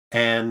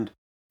 And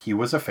he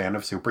was a fan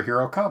of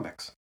superhero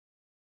comics.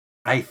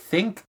 I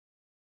think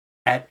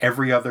at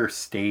every other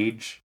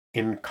stage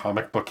in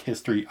comic book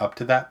history up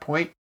to that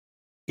point,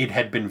 it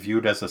had been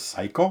viewed as a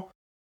cycle.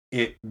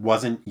 It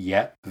wasn't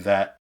yet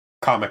that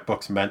comic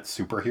books meant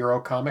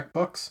superhero comic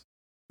books.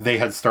 They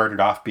had started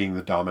off being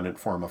the dominant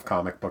form of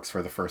comic books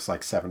for the first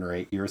 7 or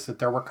 8 years that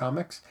there were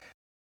comics.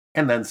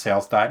 And then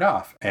sales died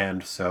off.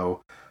 And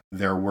so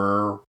there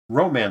were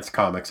romance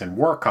comics and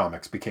war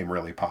comics became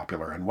really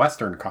popular and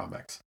Western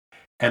comics.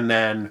 And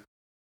then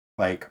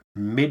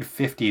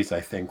mid-50s,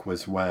 I think,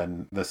 was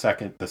when the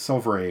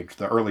Silver Age,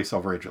 the early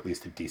Silver Age, at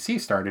least at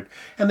DC, started,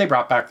 and they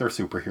brought back their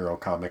superhero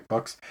comic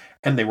books,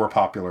 and they were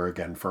popular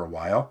again for a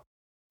while.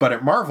 But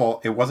at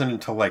Marvel, it wasn't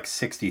until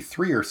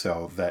 63 or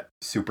so that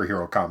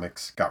superhero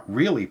comics got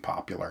really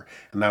popular,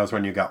 and that was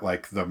when you got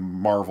the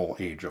Marvel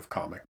age of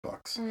comic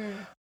books.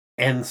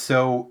 And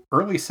so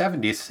early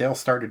 70s, sales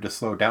started to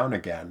slow down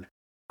again.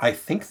 I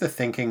think the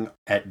thinking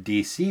at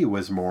DC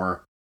was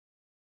more,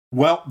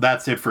 well,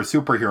 that's it for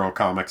superhero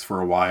comics for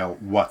a while.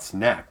 What's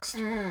next?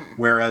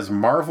 Whereas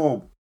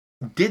Marvel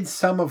did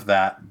some of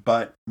that,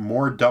 but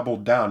more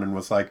doubled down and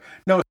was like,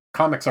 no,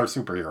 comics are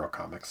superhero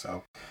comics,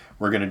 so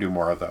we're going to do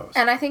more of those.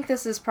 And I think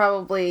this is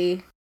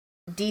probably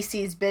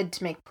DC's bid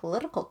to make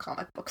political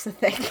comic books a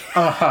thing.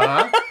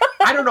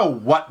 I don't know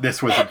what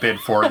this was a bid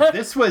for.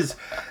 This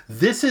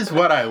is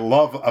what I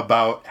love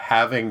about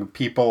having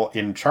people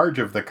in charge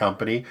of the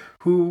company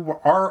who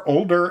are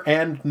older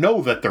and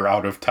know that they're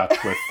out of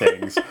touch with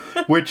things,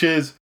 which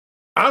is,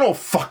 I don't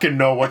fucking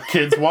know what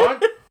kids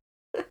want.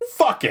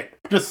 Fuck it.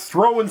 Just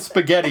throwing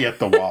spaghetti at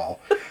the wall.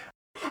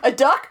 A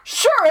duck?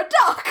 Sure, a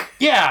duck.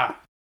 Yeah.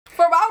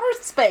 From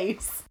outer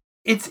space.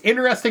 It's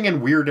interesting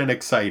and weird and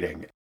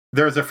exciting.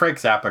 There's a Frank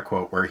Zappa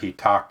quote where he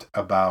talked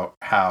about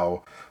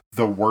how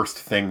the worst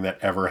thing that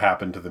ever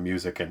happened to the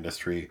music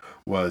industry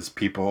was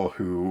people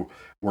who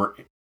were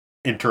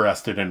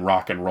interested in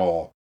rock and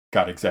roll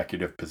got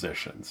executive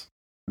positions.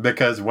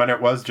 Because when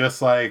it was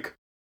just an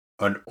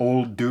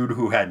old dude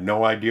who had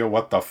no idea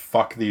what the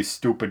fuck these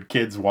stupid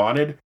kids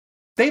wanted,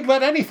 they'd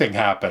let anything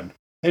happen.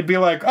 They'd be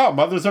like, oh,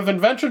 Mothers of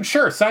Invention?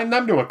 Sure, sign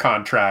them to a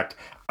contract.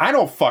 I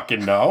don't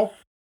fucking know.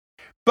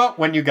 But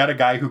when you got a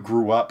guy who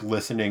grew up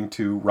listening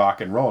to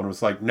rock and roll and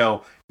was like,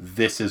 no,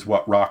 this is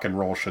what rock and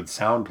roll should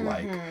sound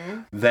like,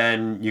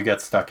 then you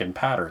get stuck in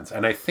patterns.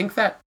 And I think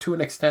that to an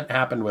extent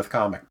happened with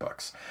comic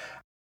books.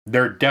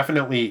 There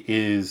definitely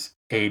is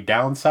a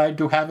downside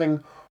to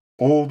having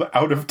old,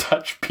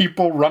 out-of-touch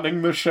people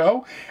running the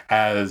show,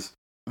 as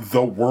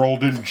the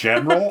world in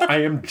general,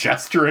 I am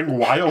gesturing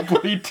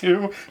wildly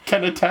to,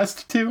 can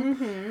attest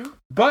to.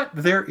 But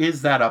there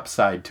is that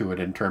upside to it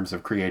in terms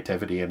of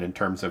creativity and in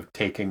terms of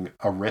taking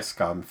a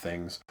risk on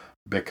things,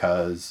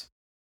 because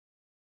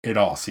it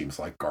all seems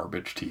like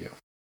garbage to you.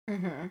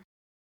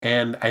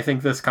 And I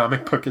think this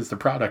comic book is the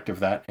product of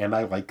that, and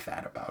I like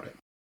that about it.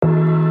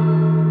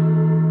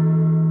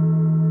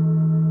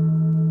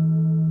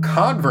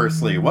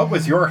 Conversely, what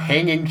was your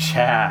hanging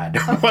chad?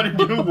 What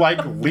did you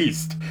like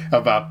least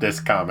about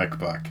this comic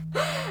book?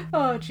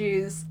 Oh,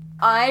 jeez.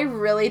 I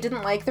really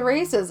didn't like the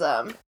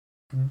racism.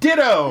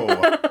 Ditto!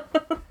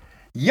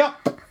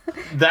 Yup.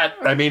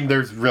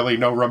 There's really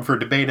no room for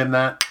debate in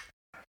that.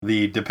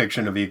 The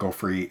depiction of Eagle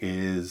Free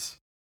is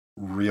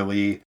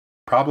really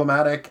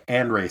problematic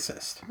and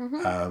racist.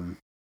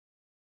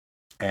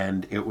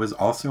 And it was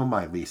also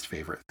my least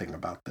favorite thing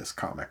about this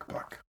comic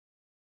book.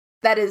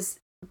 That is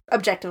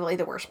objectively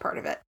the worst part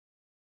of it.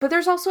 But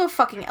there's also a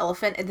fucking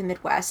elephant in the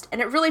Midwest,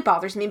 and it really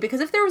bothers me, because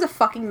if there was a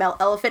fucking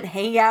elephant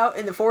hanging out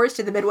in the forest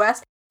in the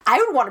Midwest, I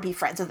would want to be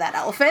friends with that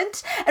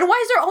elephant. And why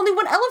is there only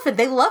one elephant?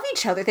 They love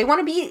each other. They want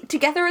to be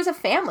together as a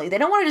family. They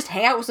don't want to just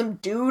hang out with some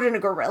dude and a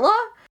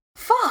gorilla.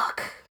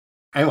 Fuck.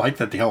 I like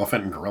that the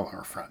elephant and gorilla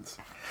are friends.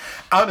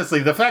 Honestly,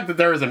 the fact that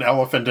there is an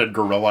elephant and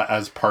gorilla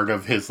as part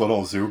of his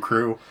little zoo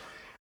crew,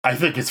 I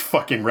think is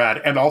fucking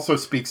rad, and also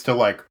speaks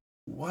to,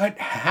 what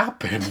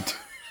happened?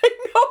 I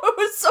know, it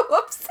was so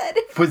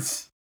upsetting.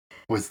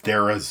 Was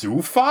there a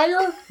zoo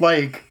fire?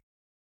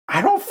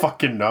 I don't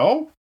fucking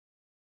know.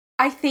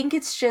 I think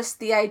it's just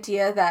the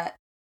idea that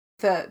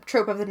the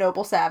trope of the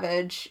noble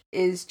savage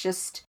is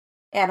just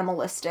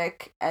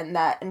animalistic, and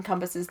that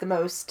encompasses the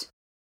most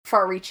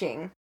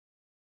far-reaching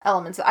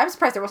elements. I'm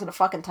surprised there wasn't a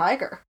fucking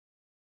tiger.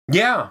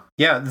 Yeah,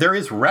 there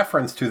is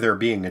reference to there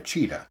being a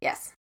cheetah.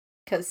 Yes,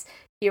 because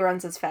He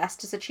runs as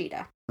fast as a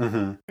cheetah.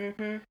 Mm-hmm.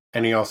 Mm-hmm.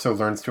 And he also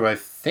learns to, I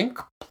think,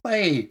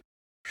 play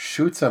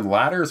Chutes and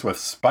Ladders with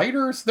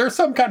spiders. There's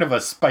some kind of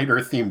a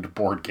spider-themed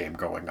board game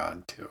going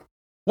on, too.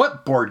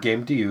 What board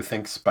game do you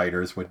think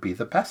spiders would be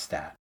the best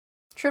at?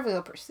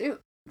 Trivial Pursuit.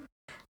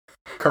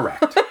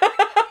 Correct.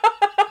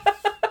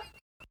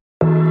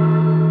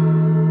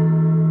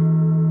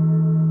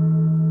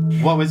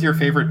 What was your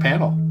favorite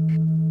panel?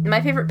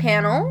 My favorite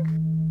panel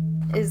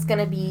is going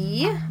to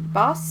be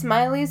Boss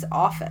Smiley's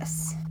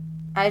office.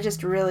 I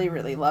just really,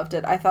 really loved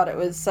it. I thought it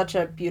was such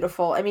a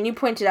beautiful... I mean, you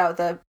pointed out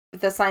the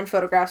signed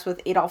photographs with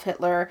Adolf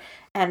Hitler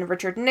and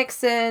Richard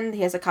Nixon.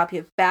 He has a copy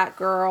of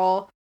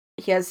Batgirl.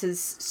 He has his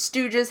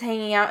stooges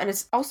hanging out. And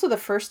it's also the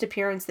first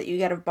appearance that you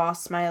get of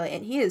Boss Smiley.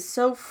 And he is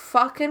so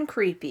fucking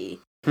creepy.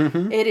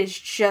 Mm-hmm. It is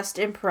just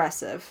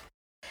impressive.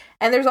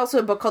 And there's also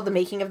a book called The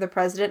Making of the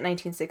President,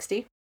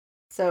 1960.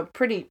 So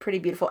pretty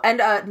beautiful.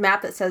 And a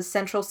map that says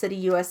Central City,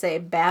 USA,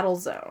 Battle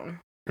Zone.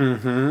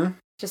 Mm-hmm.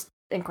 Just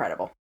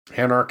incredible.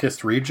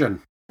 Anarchist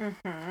region.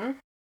 Mm-hmm.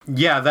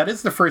 Yeah, that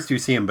is the first you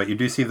see him, but you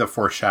do see the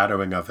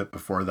foreshadowing of it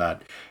before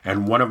that.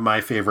 And one of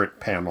my favorite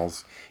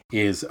panels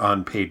is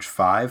on page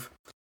 5.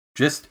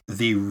 Just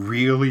the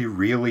really,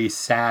 really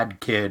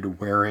sad kid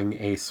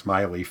wearing a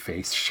smiley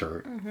face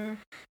shirt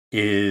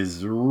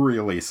is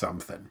really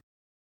something.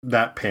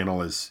 That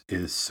panel is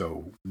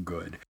so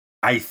good.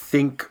 I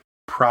think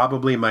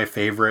probably my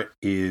favorite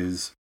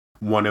is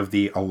one of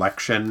the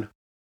election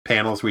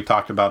panels. We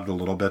talked about it a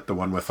little bit, the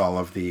one with all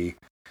of the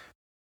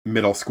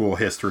middle school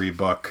history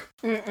book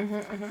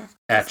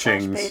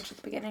etchings. Page at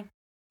the beginning.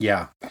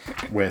 Yeah,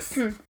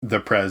 with the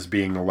Prez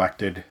being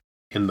elected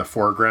in the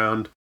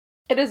foreground.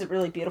 It is a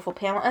really beautiful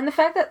panel. And the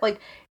fact that, like,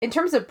 in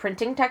terms of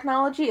printing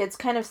technology, it's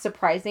kind of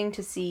surprising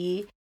to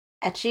see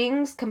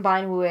etchings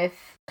combined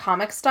with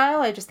comic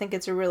style. I just think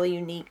it's a really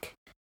unique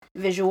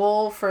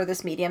visual for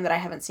this medium that I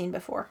haven't seen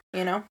before,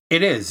 you know?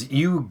 It is.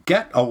 You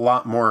get a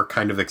lot more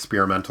kind of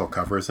experimental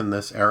covers in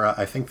this era.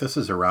 I think this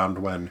is around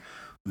when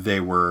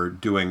they were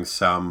doing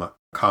some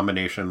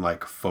combination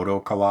like photo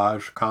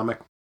collage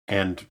comic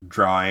and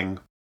drawing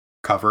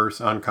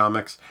covers on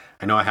comics.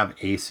 I know I have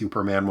a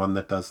Superman one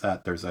that does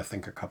that. There's, I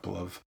think, a couple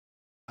of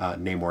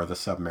Namor the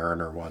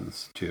Submariner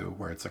ones too,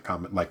 where it's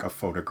like a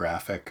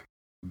photographic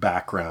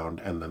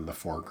background and then the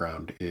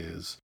foreground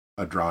is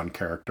a drawn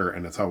character,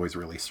 and it's always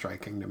really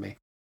striking to me.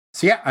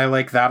 So yeah, I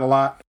like that a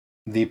lot.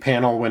 The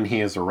panel when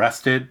he is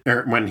arrested,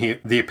 or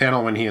the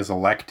panel when he is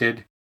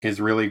elected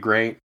is really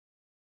great.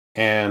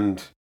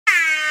 And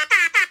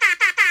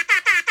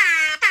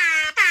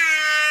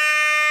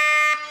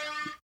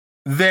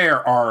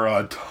there are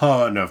a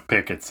ton of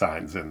picket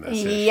signs in this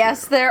issue.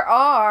 Yes, there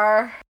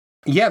are.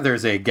 Yeah,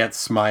 there's a Get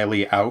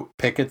Smiley Out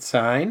picket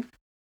sign.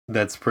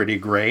 That's pretty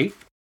great.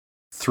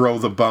 Throw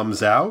the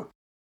Bums Out.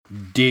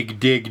 Dig,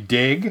 dig,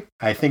 dig,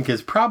 I think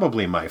is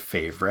probably my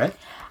favorite.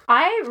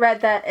 I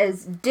read that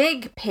as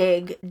Dig,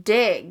 Pig,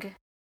 Dig.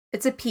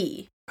 It's a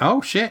P.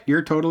 Oh, shit,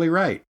 you're totally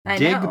right. I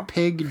Dig, know.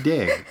 pig,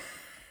 dig.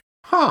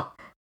 Huh.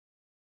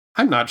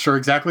 I'm not sure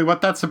exactly what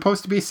that's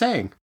supposed to be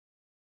saying,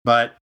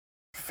 but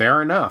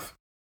fair enough.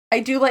 I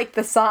do like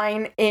the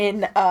sign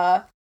in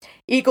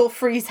Eagle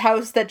Free's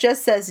house that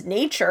just says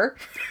nature.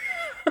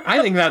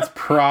 I think that's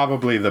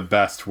probably the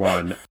best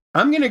one.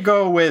 I'm going to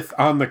go with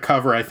on the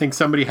cover, I think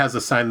somebody has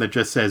a sign that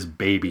just says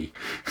baby.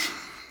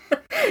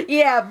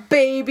 Yeah,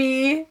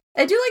 baby.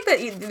 I do like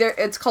that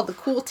it's called the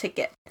cool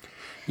ticket.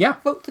 Yeah.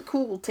 Vote the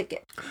cool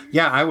ticket.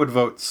 Yeah, I would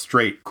vote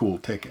straight cool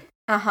ticket.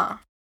 Uh-huh.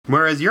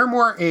 Whereas you're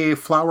more a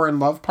flower and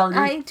love party.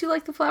 I do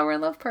like the flower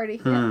and love party.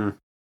 Yeah.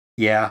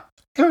 Yeah.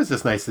 It was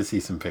just nice to see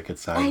some picket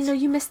signs. I know,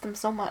 you miss them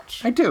so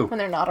much. I do. When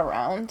they're not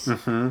around.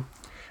 Mm-hmm.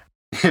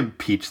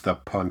 Impeach the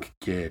punk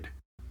kid.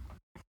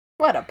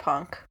 What a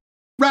punk.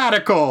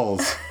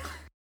 Radicals!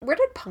 Where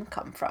did punk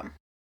come from?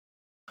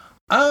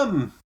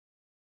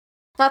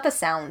 Not the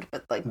sound,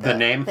 but like the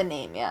name? The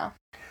name, yeah.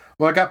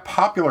 Well, it got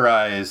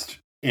popularized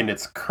in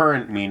its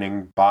current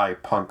meaning by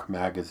Punk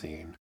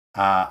magazine.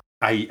 I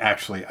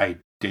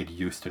did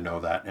used to know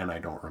that, and I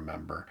don't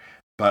remember.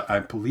 But I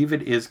believe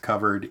it is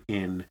covered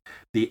in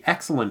the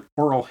excellent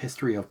Oral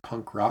History of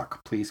Punk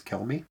Rock, Please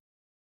Kill Me.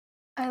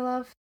 I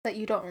love that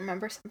you don't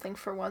remember something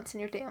for once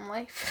in your damn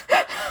life.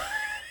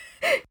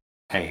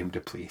 I aim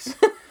to please.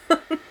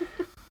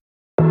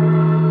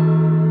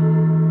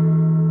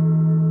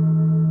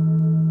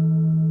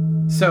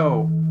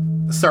 So,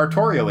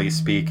 sartorially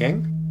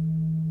speaking,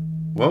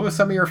 what was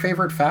some of your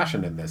favorite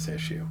fashion in this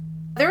issue?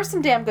 There was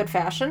some damn good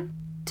fashion.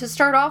 To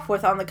start off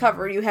with, on the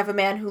cover, you have a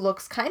man who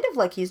looks kind of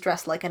like he's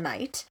dressed like a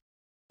knight.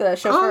 The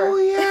chauffeur. Oh,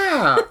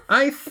 yeah.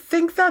 I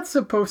think that's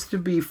supposed to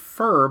be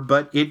fur,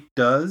 but it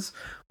does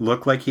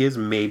look like he is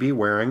maybe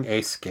wearing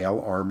a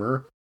scale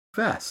armor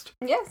vest.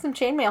 Yeah, some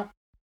chainmail.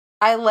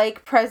 I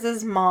like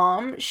Prez's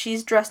mom.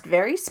 She's dressed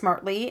very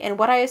smartly in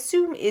what I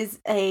assume is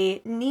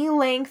a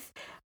knee-length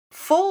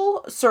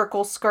full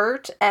circle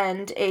skirt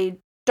and a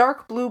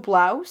dark blue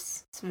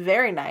blouse. It's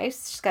very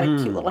nice. She's got a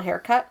cute little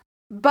haircut.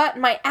 But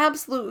my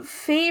absolute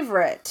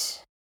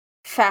favorite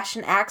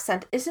fashion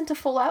accent isn't a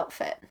full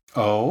outfit.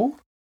 Oh?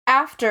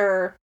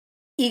 after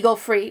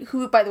Eagle-Free,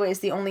 who, by the way, is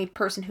the only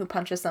person who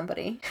punches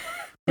somebody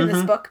in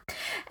this book,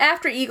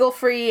 after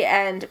Eagle-Free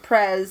and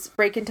Prez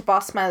break into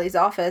Boss Smiley's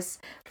office,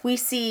 we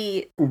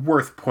see...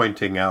 Worth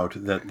pointing out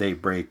that they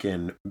break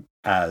in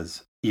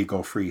as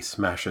Eagle-Free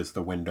smashes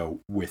the window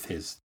with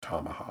his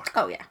tomahawk.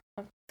 Oh, yeah.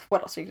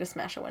 What else are you going to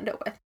smash a window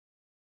with?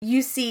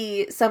 You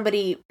see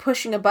somebody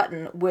pushing a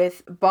button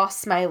with Boss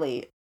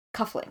Smiley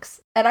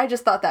cufflinks. And I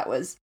just thought that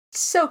was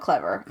so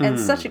clever and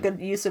such a good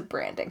use of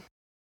branding.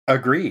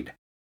 Agreed.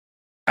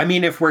 I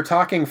mean, if we're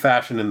talking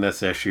fashion in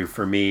this issue,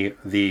 for me,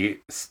 the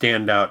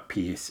standout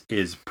piece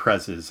is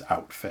Prez's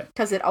outfit.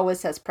 Because it always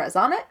says Prez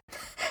on it?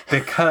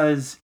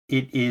 Because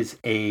it is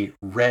a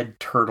red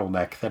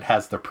turtleneck that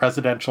has the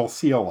presidential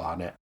seal on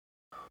it.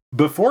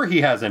 Before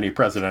he has any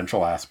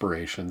presidential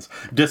aspirations,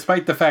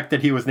 despite the fact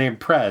that he was named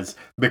Prez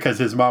because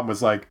his mom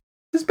was like,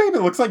 this baby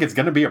looks like it's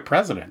going to be a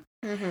president.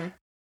 Mm-hmm.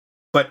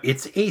 But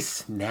it's a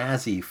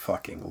snazzy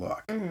fucking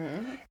look.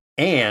 Mm-hmm.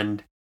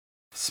 And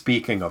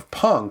speaking of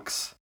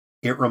punks,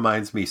 it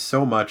reminds me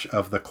so much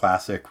of the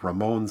classic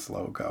Ramones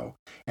logo.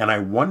 And I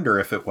wonder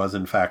if it was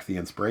in fact the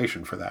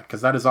inspiration for that. Because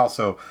that is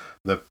also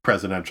the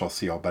presidential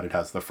seal, but it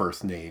has the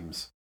first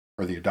names,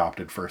 or the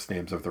adopted first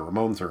names of the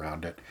Ramones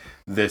around it.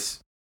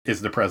 This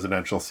is the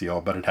presidential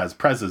seal, but it has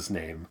Prez's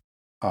name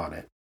on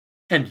it.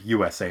 And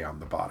USA on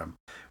the bottom.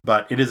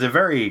 But it is a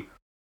very,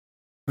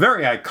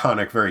 very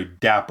iconic, very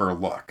dapper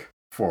look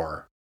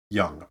for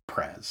young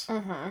Prez.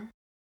 Mm-hmm.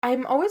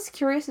 I'm always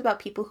curious about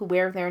people who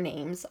wear their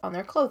names on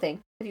their clothing.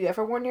 Have you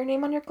ever worn your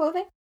name on your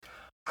clothing?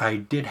 I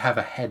did have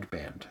a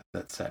headband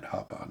that said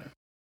Hub on it.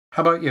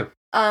 How about you?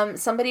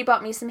 Somebody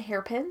bought me some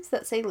hairpins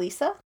that say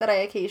Lisa that I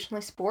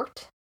occasionally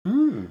sport.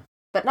 Mm.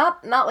 But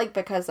not like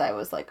because I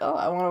was like, oh,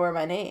 I want to wear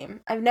my name.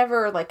 I've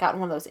never like gotten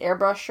one of those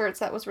airbrush shirts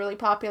that was really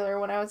popular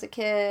when I was a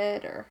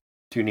kid. Or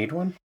do you need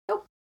one?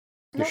 Nope.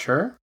 You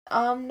sure?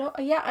 No.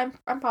 Yeah,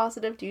 I'm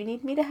positive. Do you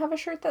need me to have a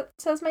shirt that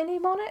says my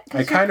name on it?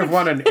 I kind of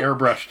want an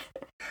airbrushed.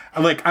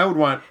 Like, I would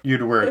want you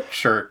to wear a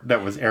shirt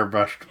that was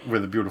airbrushed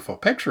with a beautiful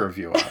picture of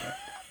you on it.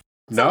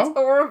 No? Sounds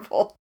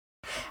horrible.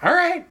 All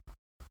right.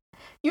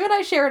 You and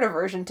I share an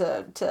aversion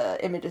to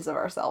images of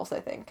ourselves, I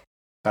think.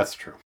 That's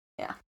true.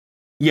 Yeah.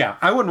 Yeah,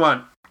 I wouldn't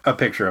want a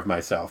picture of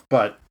myself,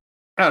 but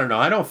I don't know.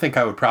 I don't think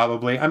I would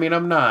probably. I mean,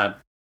 I'm not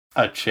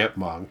a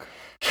chipmunk.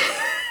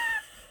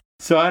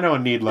 So I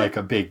don't need like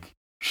a big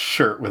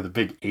shirt with a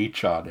big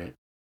H on it.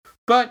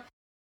 But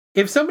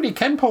if somebody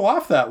can pull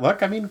off that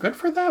look, I mean, good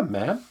for them,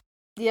 man.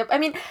 Yep. I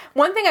mean,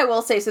 one thing I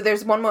will say, so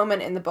there's one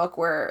moment in the book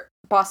where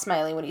Boss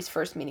Smiley, when he's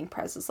first meeting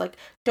Prez, is like,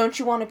 don't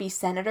you want to be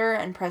senator?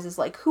 And Prez is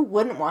like, who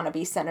wouldn't want to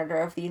be senator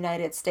of the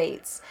United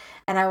States?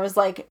 And I was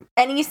like,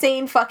 any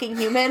sane fucking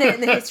human in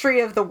the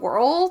history of the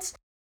world.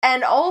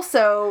 And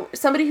also,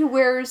 somebody who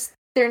wears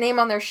their name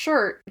on their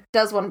shirt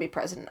does want to be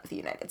president of the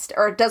United States,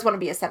 or does want to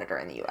be a senator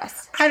in the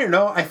U.S. I don't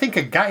know. I think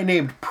a guy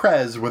named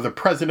Prez with a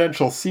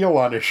presidential seal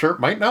on his shirt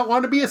might not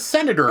want to be a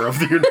senator of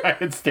the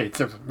United States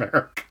of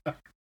America.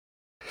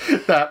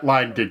 That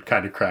line did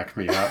kind of crack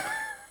me up.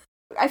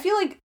 I feel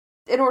like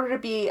in order to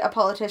be a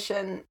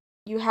politician,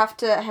 you have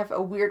to have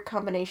a weird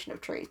combination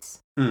of traits.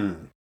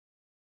 Mm.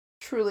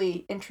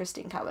 Truly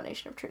interesting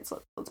combination of traits,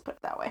 let's put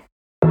it that way.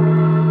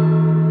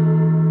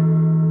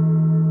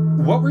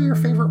 What were your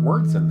favorite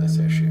words in this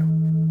issue?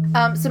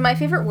 So my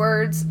favorite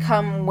words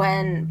come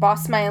when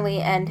Boss Smiley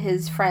and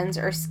his friends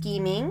are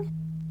scheming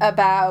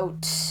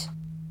about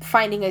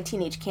finding a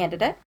teenage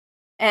candidate.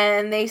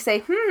 And they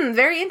say,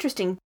 very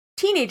interesting.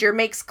 Teenager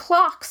makes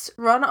clocks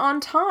run on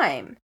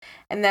time.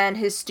 And then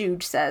his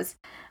stooge says,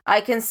 I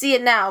can see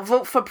it now.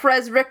 Vote for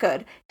Prez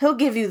Rickard. He'll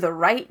give you the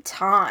right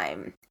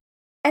time.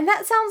 And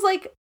that sounds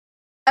like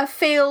a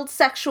failed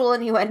sexual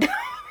innuendo.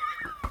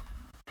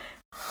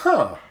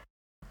 Huh.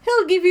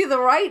 He'll give you the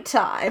right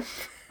time.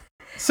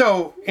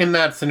 So, in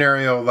that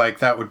scenario, like,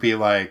 that would be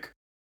like,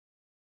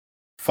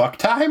 fuck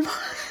time?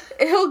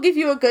 He'll give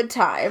you a good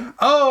time.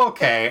 Oh,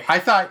 okay. I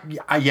thought,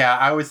 yeah,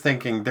 I was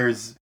thinking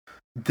there's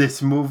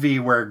this movie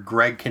where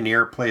Greg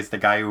Kinnear plays the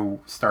guy who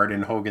starred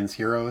in Hogan's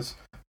Heroes,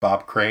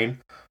 Bob Crane,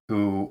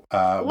 who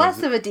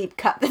less of a deep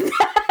cut than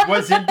that.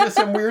 Was into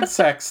some weird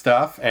sex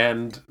stuff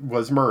and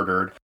was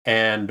murdered.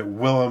 And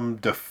Willem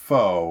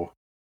Dafoe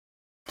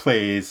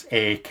plays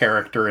a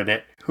character in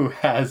it who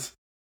has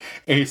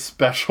a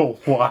special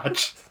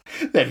watch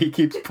that he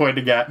keeps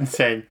pointing at and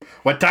saying,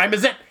 what time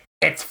is it?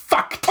 It's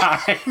fuck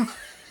time.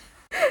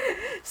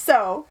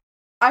 So,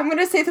 I'm going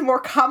to say the more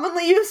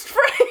commonly used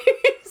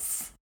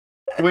phrase.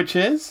 Which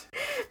is?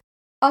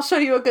 I'll show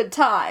you a good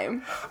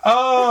time.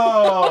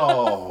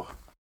 Oh!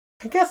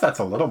 I guess that's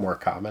a little more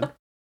common.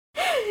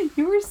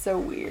 You were so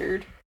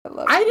weird.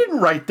 I didn't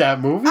write that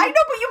movie. I know,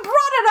 but you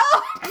brought it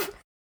up!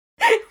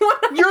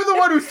 You're the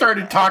one who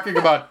started talking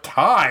about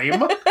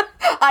time.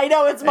 I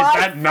know, it's mine.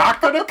 Is that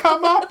not going to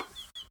come up?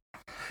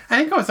 I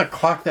think it was a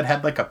clock that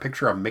had like a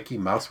picture of Mickey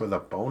Mouse with a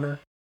boner.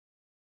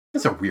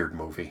 It's a weird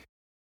movie.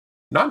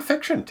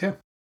 Non-fiction, too.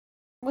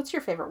 What's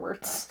your favorite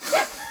words?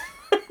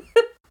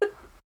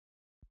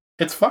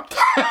 It's fucked.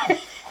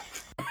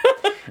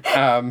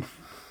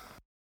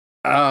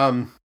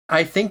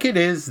 I think it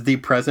is the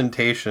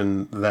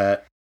presentation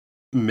that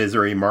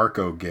Misery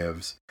Marco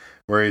gives,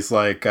 where he's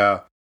like,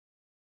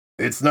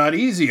 it's not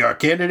easy. Our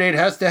candidate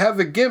has to have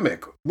a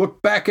gimmick.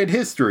 Look back at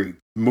history.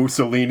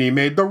 Mussolini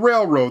made the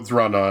railroads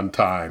run on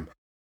time.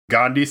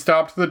 Gandhi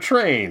stopped the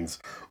trains.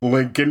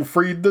 Lincoln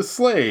freed the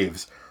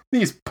slaves.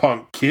 These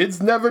punk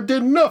kids never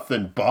did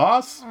nothing,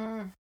 boss.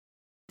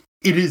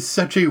 It is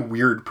such a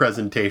weird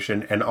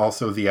presentation, and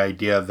also the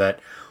idea that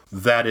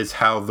that is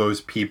how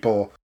those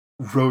people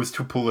rose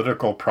to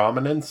political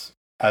prominence,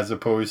 as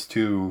opposed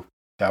to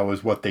that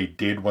was what they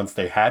did once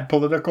they had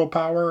political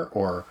power,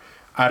 or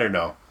I don't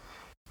know.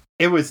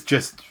 It was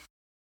just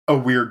a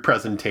weird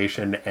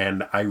presentation,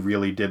 and I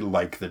really did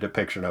like the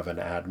depiction of an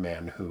ad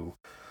man who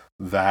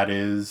that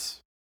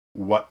is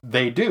what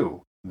they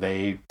do.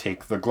 They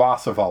take the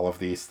gloss of all of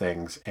these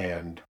things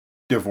and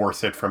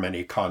divorce it from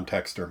any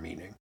context or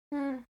meaning.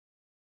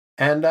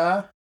 And,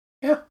 yeah,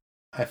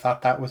 I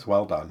thought that was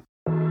well done.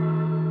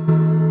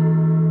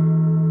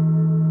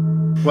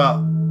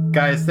 Well,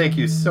 guys, thank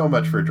you so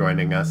much for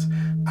joining us.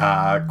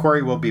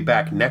 Corey will be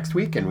back next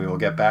week, and we will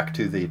get back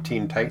to the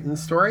Teen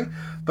Titans story.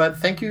 But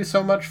thank you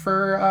so much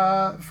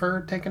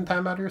for taking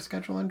time out of your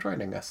schedule and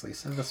joining us,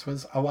 Lisa. This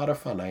was a lot of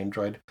fun. I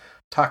enjoyed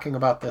talking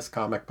about this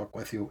comic book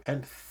with you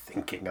and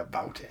thinking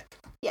about it.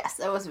 Yes,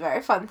 it was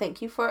very fun.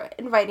 Thank you for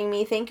inviting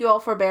me. Thank you all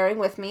for bearing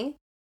with me.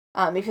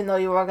 Even though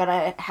you were going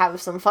to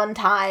have some fun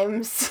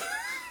times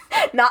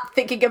not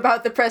thinking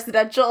about the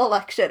presidential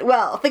election.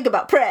 Well, think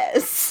about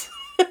Prez.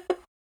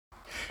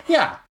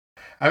 Yeah.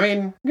 I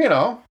mean, you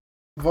know,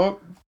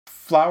 vote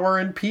flower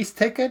and peace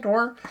ticket,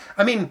 or,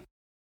 I mean,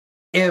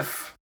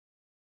 if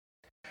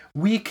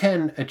we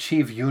can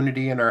achieve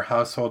unity in our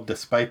household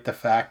despite the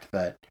fact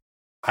that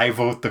I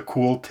vote the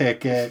cool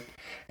ticket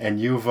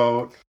and you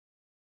vote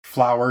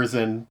flower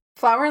and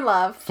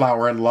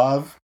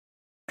love,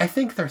 I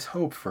think there's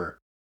hope for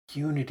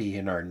unity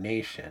in our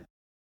nation.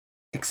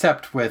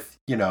 Except with,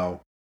 you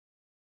know,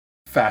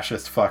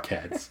 fascist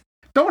fuckheads.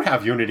 Don't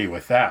have unity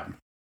with them.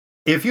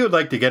 If you would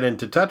like to get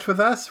into touch with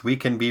us, we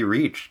can be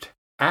reached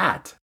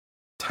at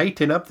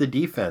Tighten Up the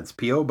Defense,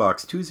 P.O.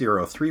 Box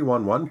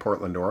 20311,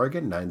 Portland,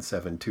 Oregon,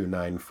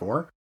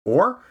 97294.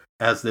 Or,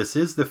 as this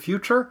is the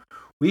future,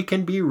 we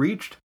can be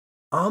reached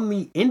on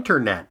the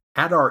internet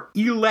at our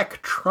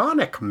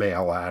electronic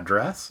mail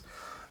address.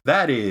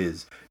 That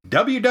is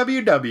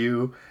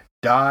www.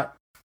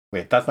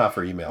 Wait, that's not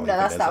for email. No,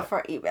 that's not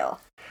for email.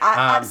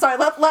 I'm sorry,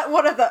 let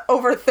one of the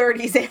over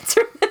 30s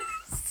answer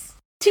this.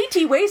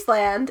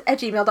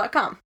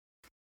 ttwasteland@gmail.com.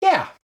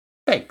 Yeah,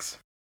 thanks.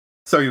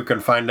 So you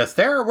can find us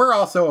there. We're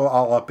also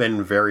all up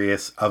in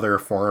various other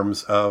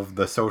forms of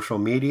the social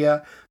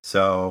media.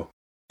 So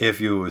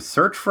if you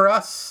search for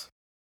us,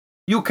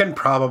 you can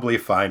probably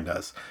find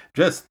us.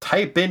 Just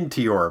type into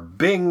your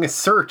Bing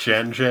search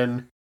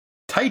engine,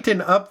 Tighten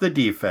Up the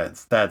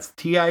Defense. That's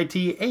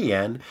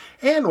TITAN.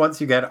 And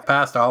once you get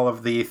past all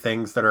of the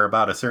things that are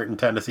about a certain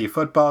Tennessee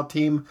football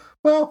team,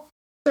 well,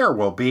 there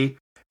will be.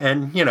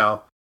 And, you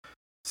know,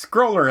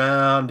 scroll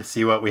around to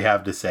see what we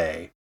have to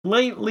say.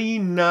 Lately,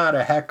 not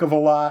a heck of a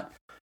lot,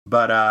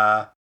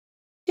 but,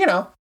 you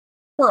know,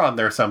 we're on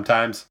there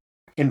sometimes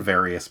in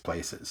various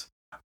places.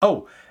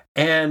 Oh,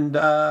 and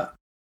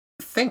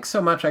thanks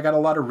so much. I got a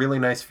lot of really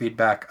nice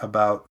feedback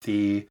about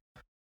the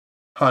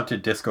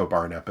Haunted Disco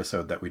Barn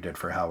episode that we did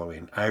for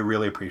Halloween. I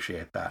really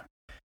appreciate that.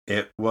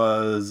 It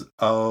was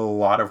a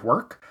lot of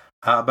work,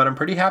 but I'm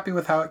pretty happy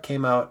with how it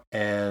came out,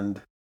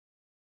 and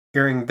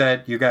hearing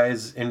that you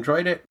guys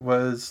enjoyed it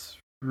was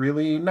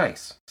really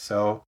nice.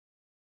 So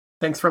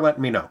thanks for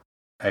letting me know.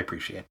 I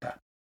appreciate that.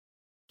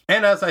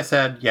 And as I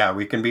said, yeah,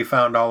 we can be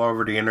found all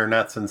over the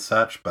internets and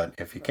such, but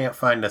if you can't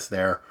find us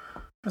there,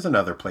 there's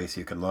another place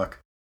you can look,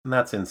 and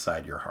that's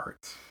inside your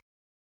hearts.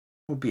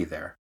 We'll be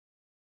there.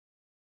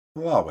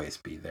 We'll always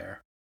be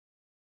there.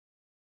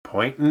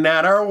 Pointing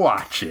at our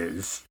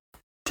watches.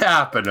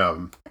 Tapping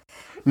them.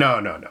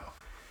 No.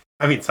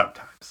 I mean,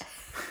 sometimes.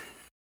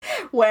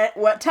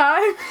 What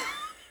time?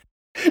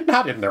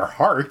 Not in their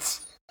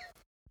hearts.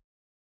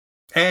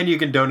 And you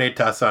can donate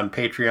to us on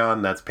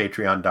Patreon. That's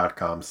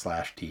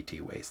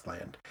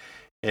patreon.com/ttwasteland.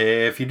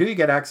 If you do, you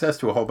get access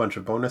to a whole bunch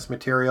of bonus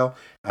material.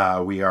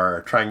 We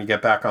are trying to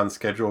get back on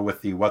schedule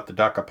with the What the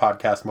Duck, a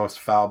podcast most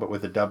foul, but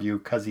with a W,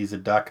 because he's a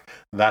duck.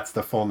 That's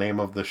the full name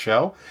of the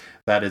show.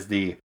 That is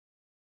the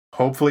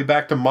hopefully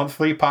back to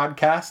monthly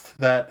podcast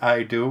that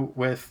I do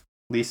with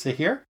Lisa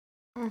here.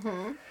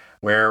 Mm-hmm.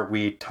 Where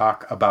we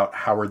talk about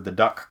Howard the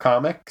Duck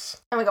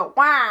comics. And we go,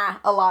 wah,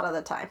 a lot of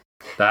the time.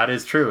 That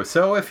is true.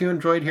 So if you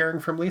enjoyed hearing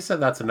from Lisa,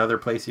 that's another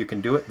place you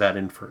can do it.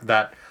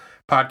 That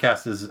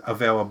podcast is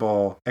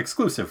available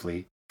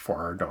exclusively for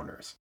our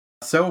donors.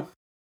 So,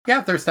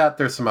 yeah, there's that.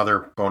 There's some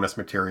other bonus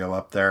material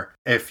up there.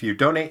 If you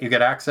donate, you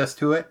get access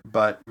to it.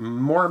 But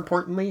more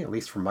importantly, at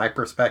least from my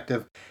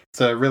perspective,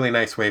 it's a really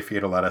nice way for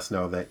you to let us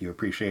know that you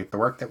appreciate the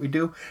work that we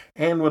do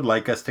and would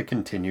like us to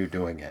continue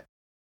doing it.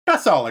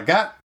 That's all I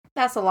got.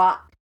 That's a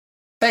lot.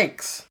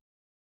 Thanks.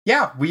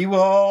 Yeah, we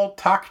will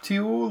talk to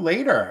you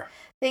later.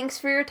 Thanks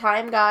for your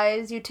time,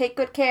 guys. You take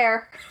good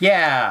care.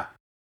 Yeah.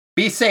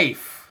 Be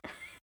safe.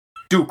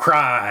 Do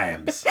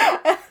crimes.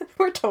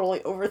 We're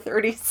totally over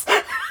 30s.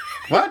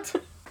 What?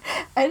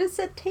 I just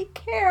said take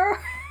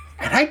care.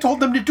 And I told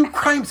them to do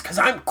crimes because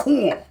I'm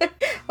cool.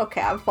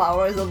 Okay, I'm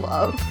flowers of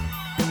love.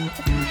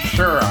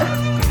 Sure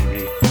are,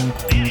 baby.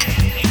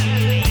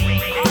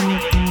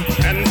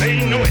 And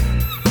they know it.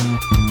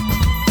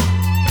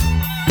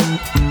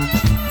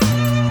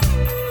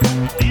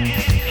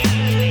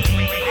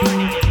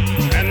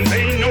 And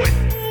they know it.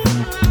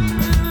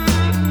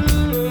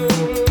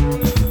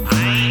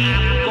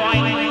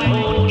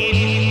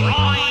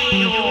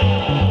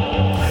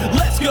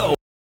 Let's go!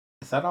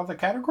 Is that all the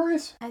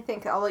categories? I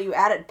think, although you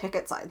added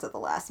picket signs at the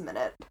last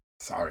minute.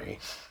 Sorry.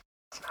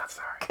 Not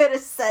sorry. Could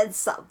have said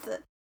something.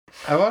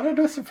 I wanted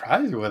to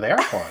surprise you with air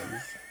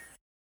horns.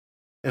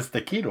 It's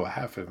the key to a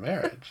happy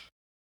marriage.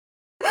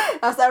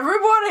 That's every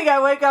morning I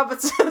wake up,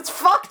 it's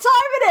fuck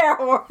time and air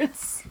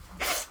horns.